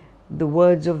 say, the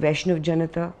words of Vaishnav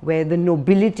Janata, where the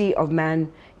nobility of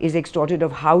man is extorted,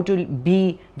 of how to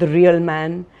be the real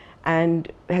man,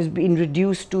 and has been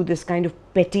reduced to this kind of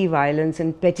petty violence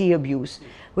and petty abuse,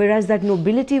 whereas that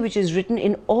nobility which is written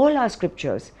in all our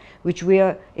scriptures, which we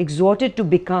are exhorted to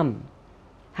become,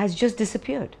 has just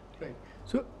disappeared. Right.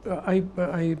 So I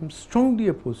am strongly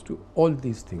opposed to all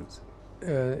these things,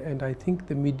 and I think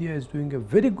the media is doing a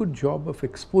very good job of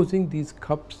exposing these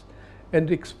cups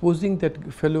and exposing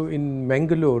that fellow in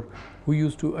Mangalore who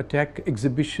used to attack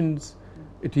exhibitions.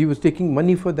 He was taking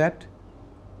money for that.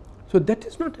 So that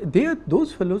is not,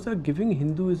 those fellows are giving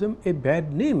Hinduism a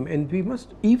bad name, and we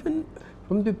must, even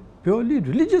from the purely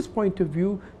religious point of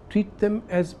view, treat them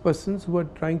as persons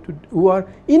who are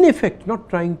in effect, not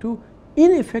trying to,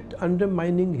 in effect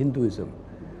undermining Hinduism.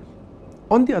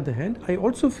 On the other hand, I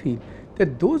also feel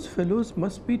that those fellows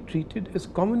must be treated as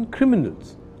common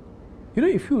criminals. You know,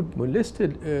 if you molest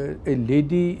a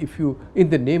lady, if you, in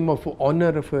the name of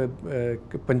honor of a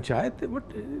panchayat,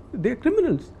 they are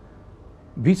criminals.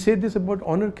 We say this about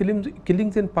honor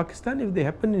killings in Pakistan. If they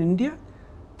happen in India,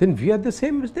 then we are the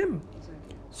same as them.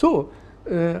 So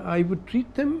I would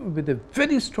treat them with a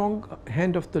very strong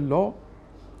hand of the law,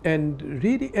 and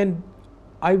really, and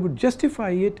I would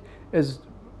justify it as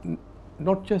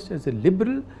not just as a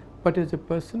liberal, but as a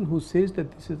person who says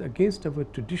that this is against our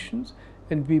traditions,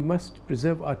 and we must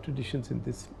preserve our traditions in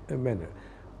this manner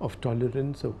of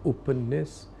tolerance, of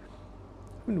openness.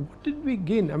 I mean, what did we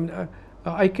gain? I mean,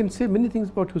 I can say many things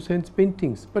about Hussein's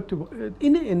paintings, but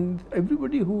in the end,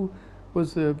 everybody who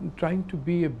was trying to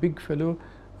be a big fellow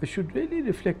should really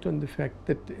reflect on the fact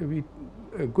that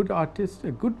a good artist,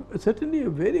 certainly a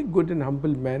very good and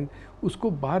humble man,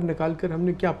 usko bahar nikal kar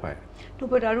humne kya paya? No,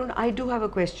 but Arun, I do have a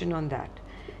question on that.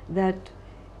 That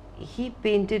he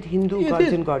painted Hindu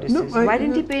gods and goddesses. No, why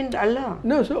didn't he paint Allah?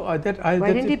 No, so why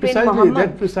didn't he paint Muhammad?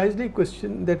 That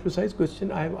precise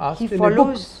question I have asked he in follows.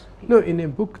 a book. No, in a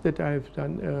book that I have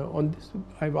done on this,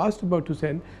 I have asked about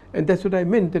Hussein, and that's what I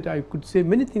meant, that I could say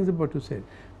many things about Hussein.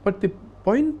 But the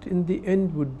point in the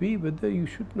end would be whether you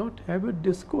should not have a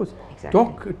discourse.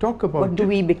 Exactly. Talk about what do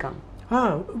we become?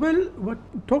 Well,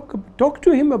 talk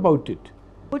to him about it.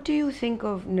 What do you think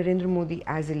of Narendra Modi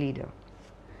as a leader?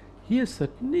 He has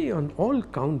certainly on all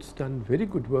counts done very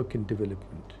good work in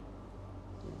development.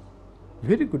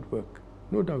 Very good work,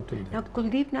 no doubt in that. Now,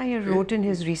 Kuldeep Nair wrote in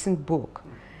his recent book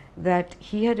that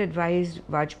he had advised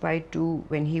Vajpayee to,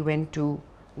 when he went to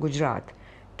Gujarat,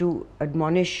 to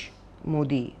admonish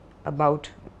Modi about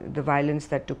the violence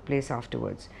that took place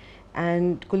afterwards.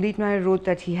 And Kuldeep Nair wrote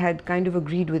that he had kind of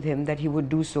agreed with him that he would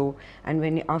do so,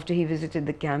 and after he visited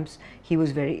the camps, he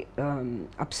was very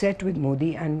upset with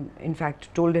Modi and in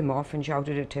fact told him off and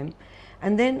shouted at him.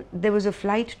 And then there was a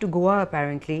flight to Goa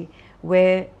apparently,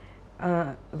 where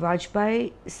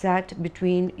Vajpayee sat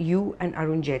between you and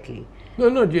Arun Jaitley. No,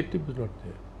 Jaitley was not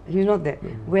there. He was not there.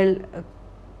 No. Well,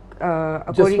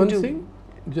 according to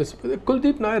just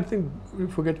Kuldeep Nair, I think,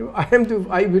 forget him. I am the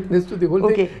eyewitness to the whole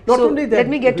thing. Not so only that, let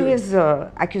me get to his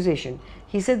accusation.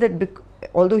 He said that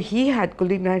although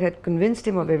Kuldeep Nair had convinced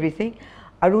him of everything,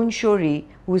 Arun Shourie,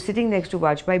 who was sitting next to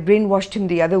Vajpayee, brainwashed him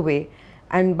the other way,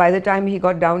 and by the time he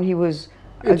got down, he was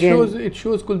It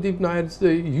shows Kuldeep Nair's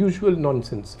usual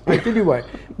nonsense. I tell you why.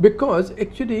 Because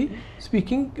actually,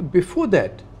 speaking before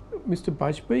that, Mr.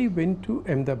 Vajpayee went to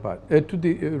Ahmedabad, to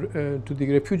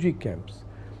the refugee camps.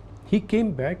 He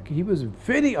came back, he was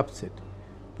very upset.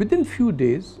 Within few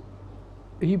days,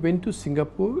 he went to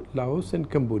Singapore, Laos and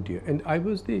Cambodia, and I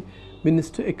was the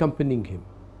minister accompanying him.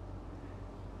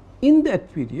 In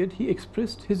that period, he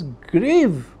expressed his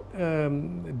grave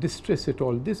distress at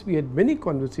all this. We had many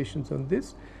conversations on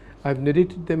this. I've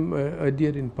narrated them earlier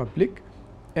in public,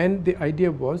 and the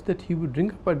idea was that he would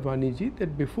ring up Advaniji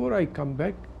that before I come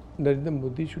back, Narendra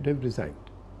Modi should have resigned.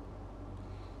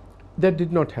 That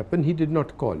did not happen. He did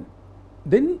not call.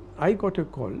 Then I got a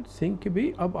call saying कि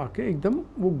भाई अब आके एकदम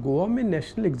वो गोवा में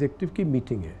national executive की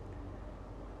meeting है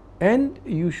and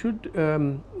you should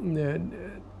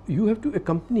you have to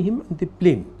accompany him on the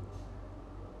plane.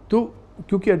 तो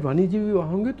क्योंकि अडवाणी जी भी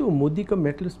वहाँ होंगे तो मोदी का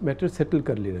मैटर सेटल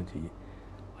कर लेना चाहिए.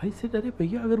 आई सेड अरे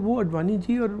भैया अगर वो अडवाणी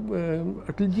जी और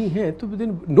अटल जी हैं तो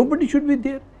then nobody should be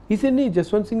there. He said नहीं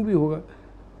जसवंत सिंह भी होगा.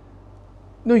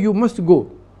 No you must go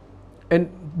and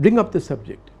bring up the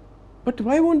subject. But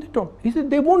why won't they talk? He said,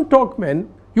 they won't talk, man.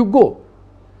 You go.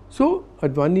 So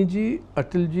Advani ji,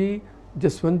 Atal ji,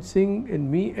 Jaswant Singh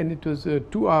and me, and it was a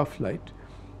 2-hour flight.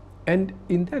 And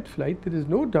in that flight, there is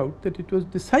no doubt that it was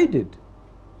decided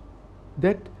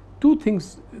that two things,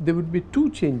 there would be two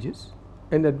changes,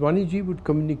 and Advani ji would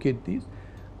communicate these.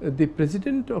 The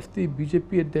president of the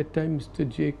BJP at that time, Mr.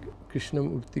 J.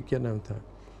 Krishnamurthy, kya naam tha?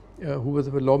 Who was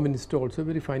a law minister, also a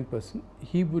very fine person,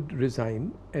 he would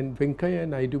resign and Venkaiah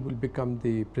Naidu will become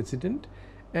the president,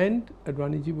 and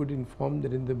Advani ji would inform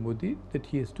Narendra Modi that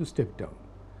he has to step down.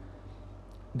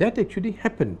 That actually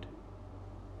happened.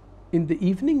 In the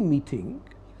evening meeting,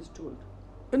 He was told.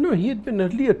 No, he had been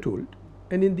earlier told,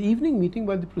 and in the evening meeting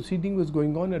while the proceeding was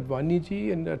going on, Advani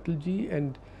ji and Atal ji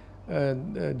and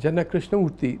Jana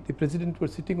Krishnamurthy, the president, were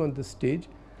sitting on the stage.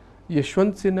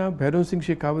 Yashwant Sinha, Bhairon Singh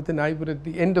Shekhawat and I were at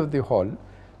the end of the hall.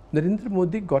 Narendra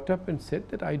Modi got up and said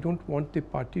that I don't want the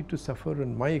party to suffer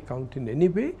on my account in any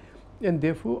way, and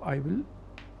therefore I'm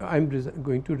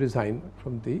going to resign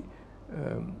from the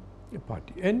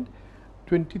party. And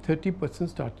 20-30%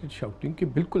 started shouting कि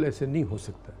बिल्कुल ऐसे नहीं हो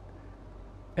सकता.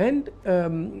 And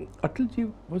Atal ji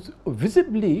was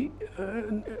visibly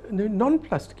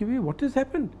nonplussed कि what has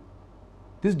happened?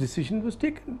 This decision was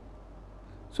taken.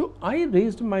 So I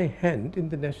raised my hand in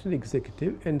the national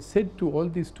executive and said to all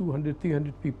these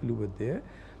 200-300 people who were there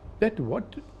that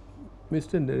what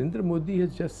Mr. Narendra Modi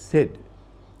has just said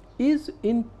is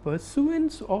in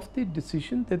pursuance of the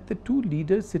decision that the two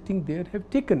leaders sitting there have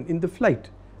taken in the flight.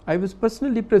 I was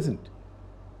personally present.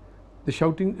 The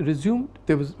shouting resumed.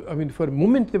 There was, I mean, for a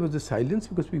moment there was a silence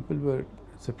because people were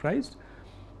surprised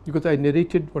because I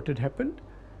narrated what had happened,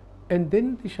 and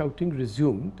then the shouting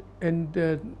resumed, and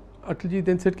Atal ji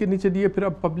then set कि नहीं चलिए फिर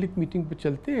अब public meeting पे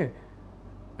चलते हैं.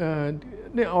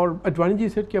 नहीं, और अडवाणी जी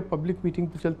सेट कि अब पब्लिक मीटिंग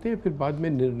पे चलते हैं फिर बाद में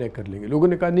निर्णय कर लेंगे. लोगों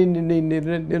ने कहा नहीं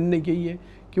निर्णय यही है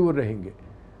कि वो रहेंगे.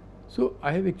 सो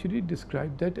I have actually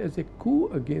describe that as a Koo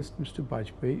against mister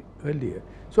Vajpayee earlier.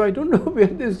 So I don't know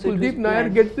where this Kuldeep Nair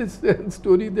get this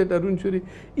story that Arun Shourie.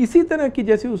 इसी तरह की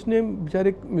जैसे उसने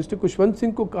बेचारे मिस्टर खुशवंत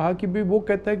सिंह को कहा कि भाई वो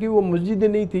कहता है कि वो मस्जिदें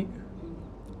नहीं थी.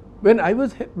 When I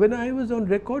was on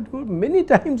record for many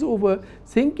times over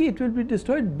saying it will be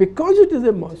destroyed because it is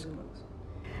a mosque.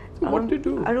 So what to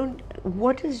do? Arun,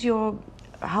 what is your,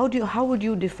 how would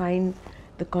you define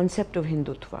the concept of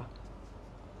Hindutva?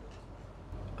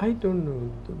 I don't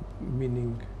know the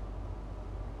meaning.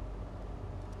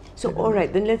 So all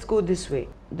right, then let's go this way.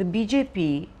 The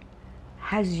BJP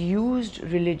has used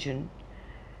religion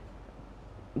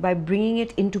by bringing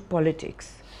it into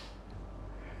politics.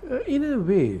 In a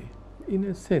way, in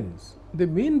a sense, the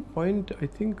main point I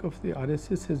think of the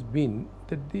RSS has been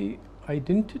that the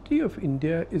identity of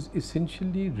India is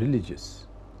essentially religious.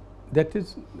 That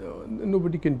is,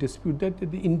 nobody can dispute that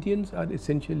the Indians are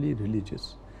essentially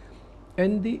religious,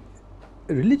 and the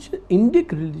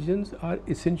Indic religions are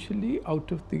essentially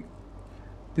out of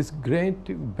this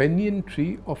great banyan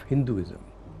tree of Hinduism.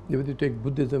 Whether you take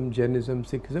Buddhism, Jainism,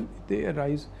 Sikhism, they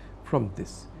arise from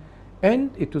this.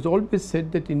 And it was always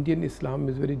said that Indian Islam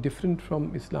is very different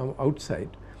from Islam outside,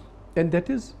 and that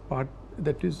is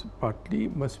partly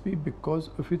must be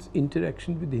because of its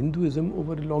interaction with Hinduism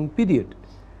over a long period.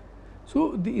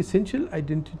 So the essential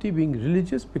identity being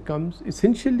religious becomes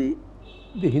essentially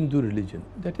the Hindu religion.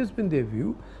 That has been their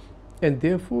view, and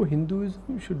therefore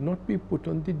Hinduism should not be put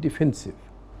on the defensive.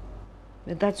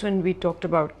 That's when we talked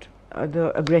about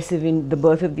the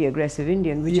birth of the aggressive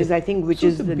Indian, which yes. is, I think, which so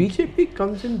is the BJP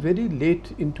comes in very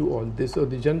late into all this, or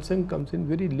the Jan Sangh comes in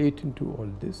very late into all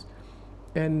this,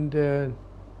 and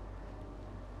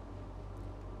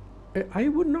I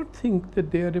would not think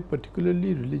that they are a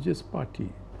particularly religious party.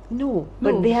 No,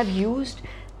 but they have used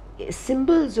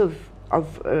symbols of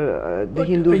the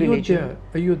Hindu religion.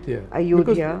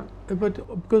 Ayodhya.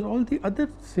 Because all the other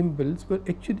symbols were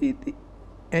actually the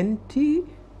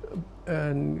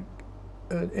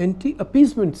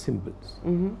anti-appeasement symbols.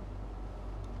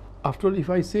 After all, if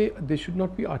I say there should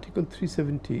not be Article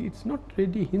 370, it's not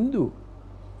really Hindu.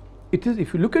 It is,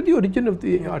 if you look at the origin of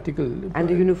the article. And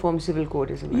the Uniform Civil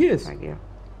Code is a yes.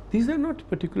 These are not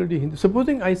particularly Hindu.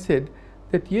 Supposing I said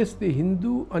that yes, the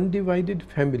Hindu undivided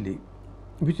family,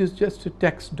 which is just a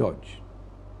tax dodge,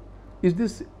 is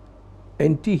this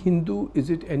anti-Hindu? Is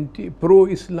it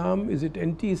pro-Islam? Is it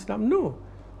anti-Islam? No.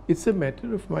 It's a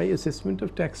matter of my assessment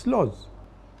of tax laws.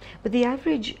 But the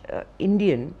average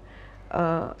Indian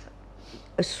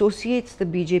associates the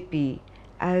BJP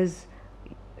as,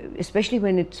 especially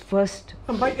when it's first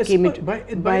came into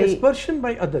by aspersion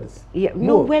by others. Yeah,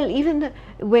 no, well, even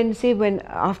when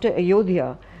after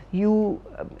Ayodhya,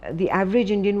 the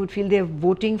average Indian would feel they're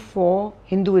voting for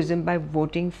Hinduism by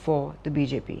voting for the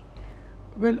BJP.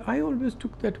 Well, I always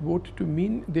took that vote to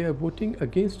mean they are voting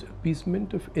against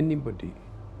appeasement of anybody.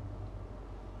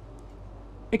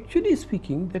 Actually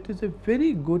speaking, that is a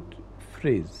very good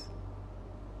phrase.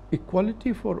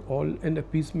 Equality for all and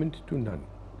appeasement to none.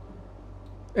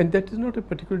 And that is not a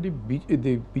particularly,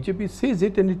 the BJP says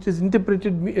it and it is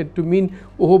interpreted to mean,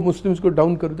 oh, Muslims को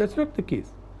down करो. That's not the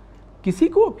case. किसी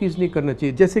को appease नहीं करना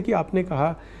चाहिए. जैसे कि आपने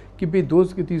कहा कि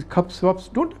भाई these khaps,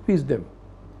 don't appease them.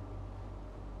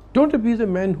 Don't appease a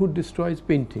man who destroys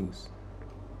paintings.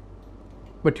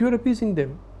 But you are appeasing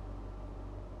them.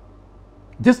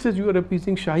 Just as you are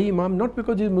appeasing Shahi Imam, not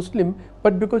because he is Muslim,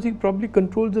 but because he probably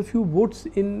controls a few votes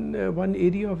in one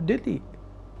area of Delhi.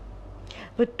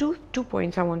 But two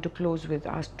points I want to close with,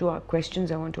 two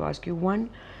questions I want to ask you.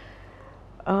 One,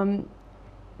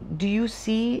 do you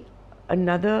see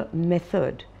another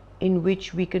method in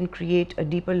which we can create a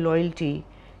deeper loyalty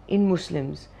in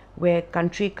Muslims where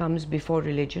country comes before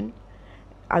religion,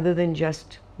 other than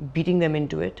just beating them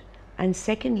into it? And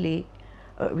secondly,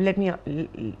 I'll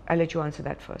let you answer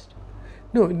that first.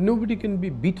 No, nobody can be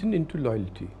beaten into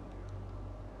loyalty.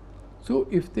 So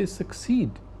if they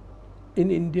succeed in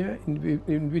India,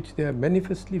 in which there are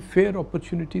manifestly fair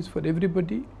opportunities for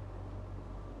everybody,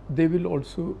 they will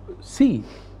also see.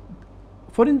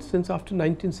 For instance, after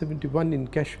 1971 in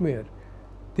Kashmir,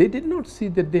 they did not see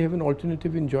that they have an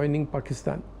alternative in joining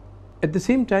Pakistan. At the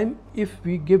same time, if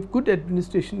we give good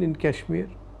administration in Kashmir,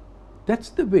 that's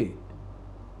the way.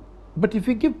 But if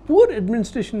we give poor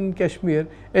administration in Kashmir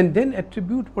and then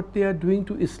attribute what they are doing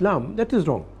to Islam, that is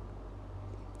wrong.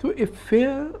 So a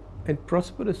fair and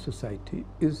prosperous society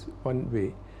is one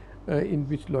way in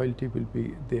which loyalty will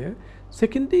be there.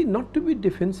 Secondly, not to be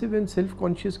defensive and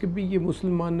self-conscious कि भी ये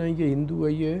मुसलमान है, ये हिंदू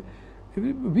है, ये.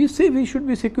 We say we should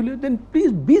be secular, then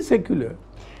please be secular.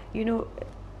 You know,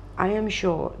 I am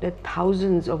sure that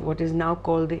thousands of what is now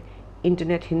called the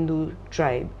Internet Hindu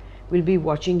tribe will be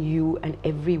watching you and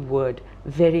every word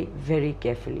very, very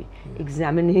carefully,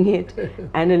 examining it,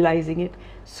 analyzing it.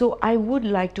 So I would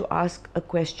like to ask a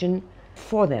question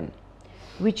for them,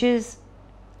 which is,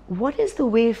 what is the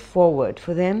way forward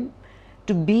for them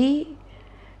to be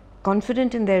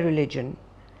confident in their religion,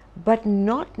 but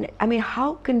not, I mean,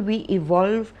 how can we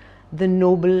evolve the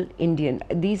noble Indian?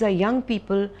 These are young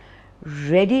people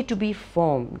ready to be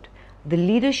formed. The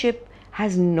leadership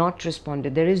has not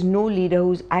responded. There is no leader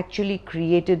who's actually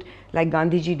created, like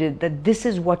Gandhiji did, that this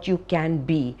is what you can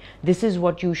be. This is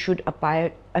what you should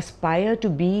aspire to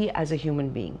be as a human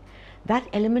being. That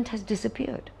element has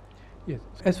disappeared. Yes.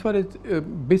 As far as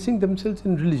basing themselves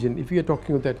in religion, if we are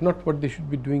talking of that, not what they should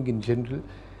be doing in general,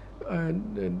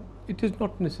 it is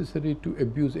not necessary to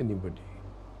abuse anybody.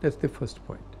 That's the first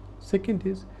point. Second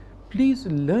is, please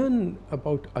learn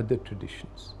about other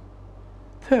traditions.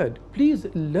 Third, please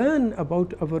learn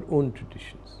about our own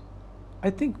traditions. I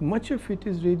think much of it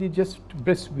is really just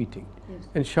breastbeating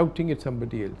and shouting at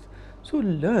somebody else. So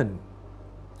learn.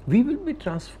 We will be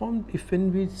transformed if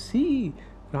when we see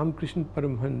Ramakrishna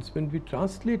Paramhans, when we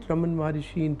translate Raman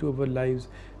Maharishi into our lives,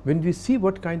 when we see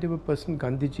what kind of a person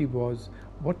Gandhiji was,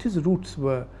 what his roots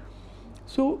were.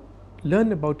 So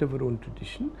learn about our own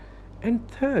tradition. And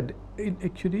third,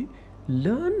 actually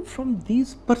learn from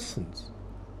these persons.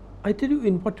 I tell you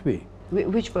in what way.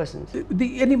 Which persons?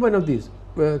 Any one of these.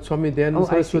 Swami Dayananda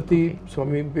Saraswati, okay.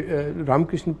 Swami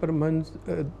Ramakrishna Paramhans,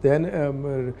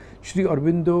 Sri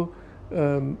Aurobindo,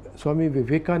 Swami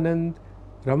Vivekanand,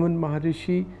 Raman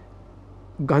Maharishi,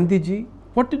 Gandhiji.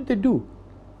 What did they do?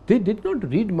 They did not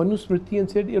read Manu Smriti and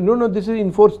said, no, this is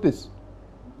enforce this.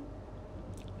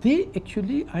 They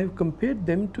actually, I have compared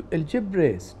them to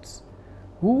algebraists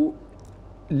who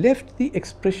left the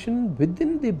expression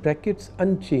within the brackets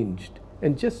unchanged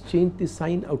and just changed the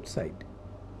sign outside.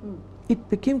 It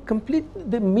became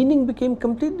the meaning became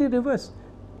completely reversed.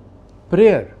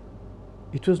 Prayer,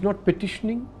 it was not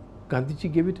petitioning.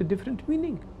 Gandhiji gave it a different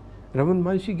meaning. Raman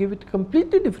Maharishi gave it a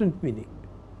completely different meaning.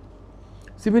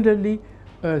 Similarly,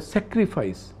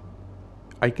 sacrifice.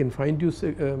 I can find you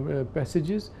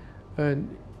passages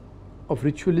of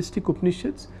ritualistic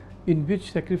Upanishads in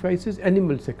which sacrifice is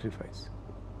animal sacrifice.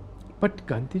 But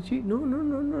Gandhiji, no,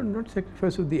 not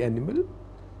sacrifice of the animal.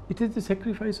 It is the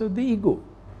sacrifice of the ego.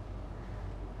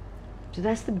 So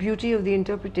that's the beauty of the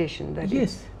interpretation. That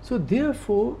yes. So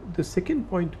therefore, the second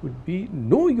point would be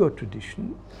know your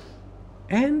tradition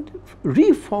and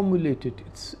reformulate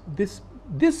it.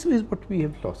 This is what we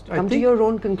have lost. Come to your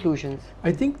own conclusions.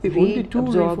 I think the Read, only two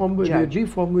absorb, judge.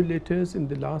 reformulators in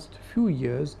the last few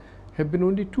years have been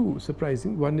only two,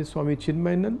 surprising. One is Swami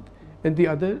Chinmayanand and the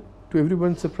other, to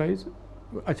everyone's surprise,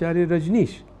 Acharya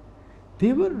Rajneesh.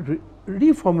 They were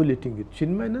reformulating it.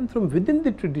 Chinmayanand from within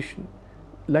the tradition,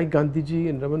 like Gandhiji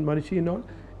and Raman Maharishi and all,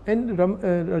 and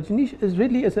Rajneesh is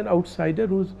really as an outsider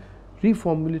who's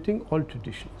reformulating all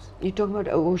traditions. You're talking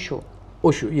about Osho.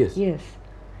 Osho, yes. Yes.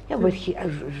 Yeah, but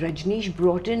Rajneesh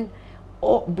brought in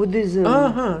Buddhism,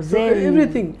 So Zen.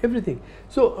 everything.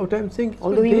 So what I'm saying,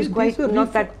 although he was quite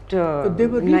not that they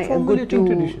were reformulating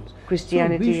traditions.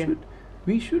 Christianity. So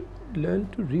we should learn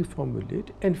to reformulate,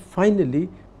 and finally,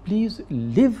 please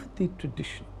live the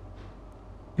tradition.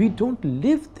 We don't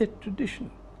live that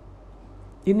tradition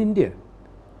in India.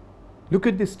 Look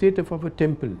at the state of our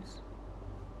temples.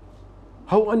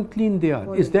 How unclean they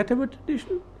are. Is that our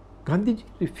tradition? Gandhiji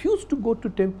refused to go to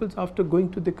temples after going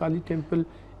to the Kali temple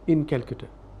in Calcutta.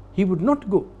 He would not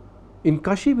go. In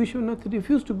Kashi, Vishwanath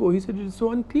refused to go. He said it is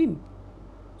so unclean.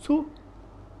 So,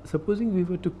 supposing we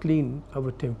were to clean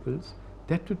our temples,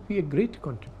 that would be a great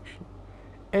contribution.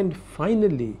 And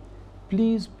finally,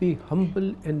 please be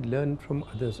humble and learn from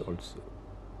others also.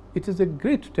 It is a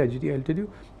great tragedy, I'll tell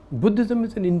you. Buddhism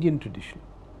is an Indian tradition.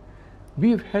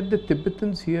 We have had the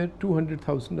Tibetans here,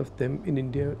 200,000 of them in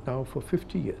India now for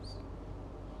 50 years.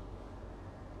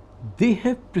 They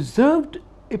have preserved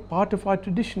a part of our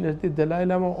tradition, as the Dalai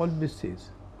Lama always says.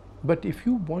 But if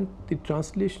you want the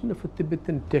translation of a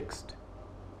Tibetan text,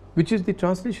 which is the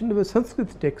translation of a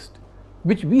Sanskrit text,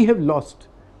 which we have lost,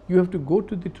 you have to go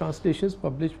to the translations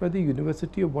published by the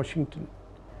University of Washington.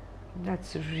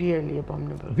 That's really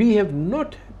abominable. We have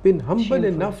not been humble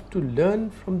enough to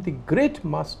learn from the great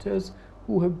masters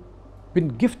who have been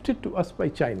gifted to us by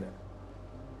China.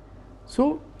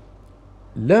 So,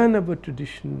 learn our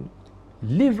tradition,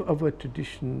 live our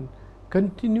tradition,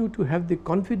 continue to have the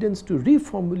confidence to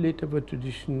reformulate our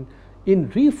tradition. In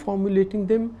reformulating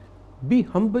them, be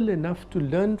humble enough to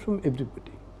learn from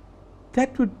everybody.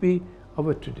 That would be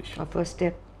our tradition. Our first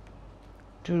step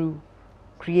to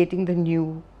creating the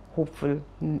new,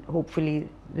 hopefully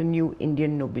the new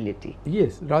Indian nobility.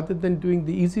 Yes, rather than doing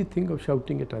the easy thing of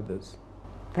shouting at others.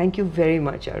 Thank you very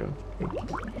much, Arun. Thank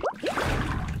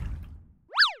you.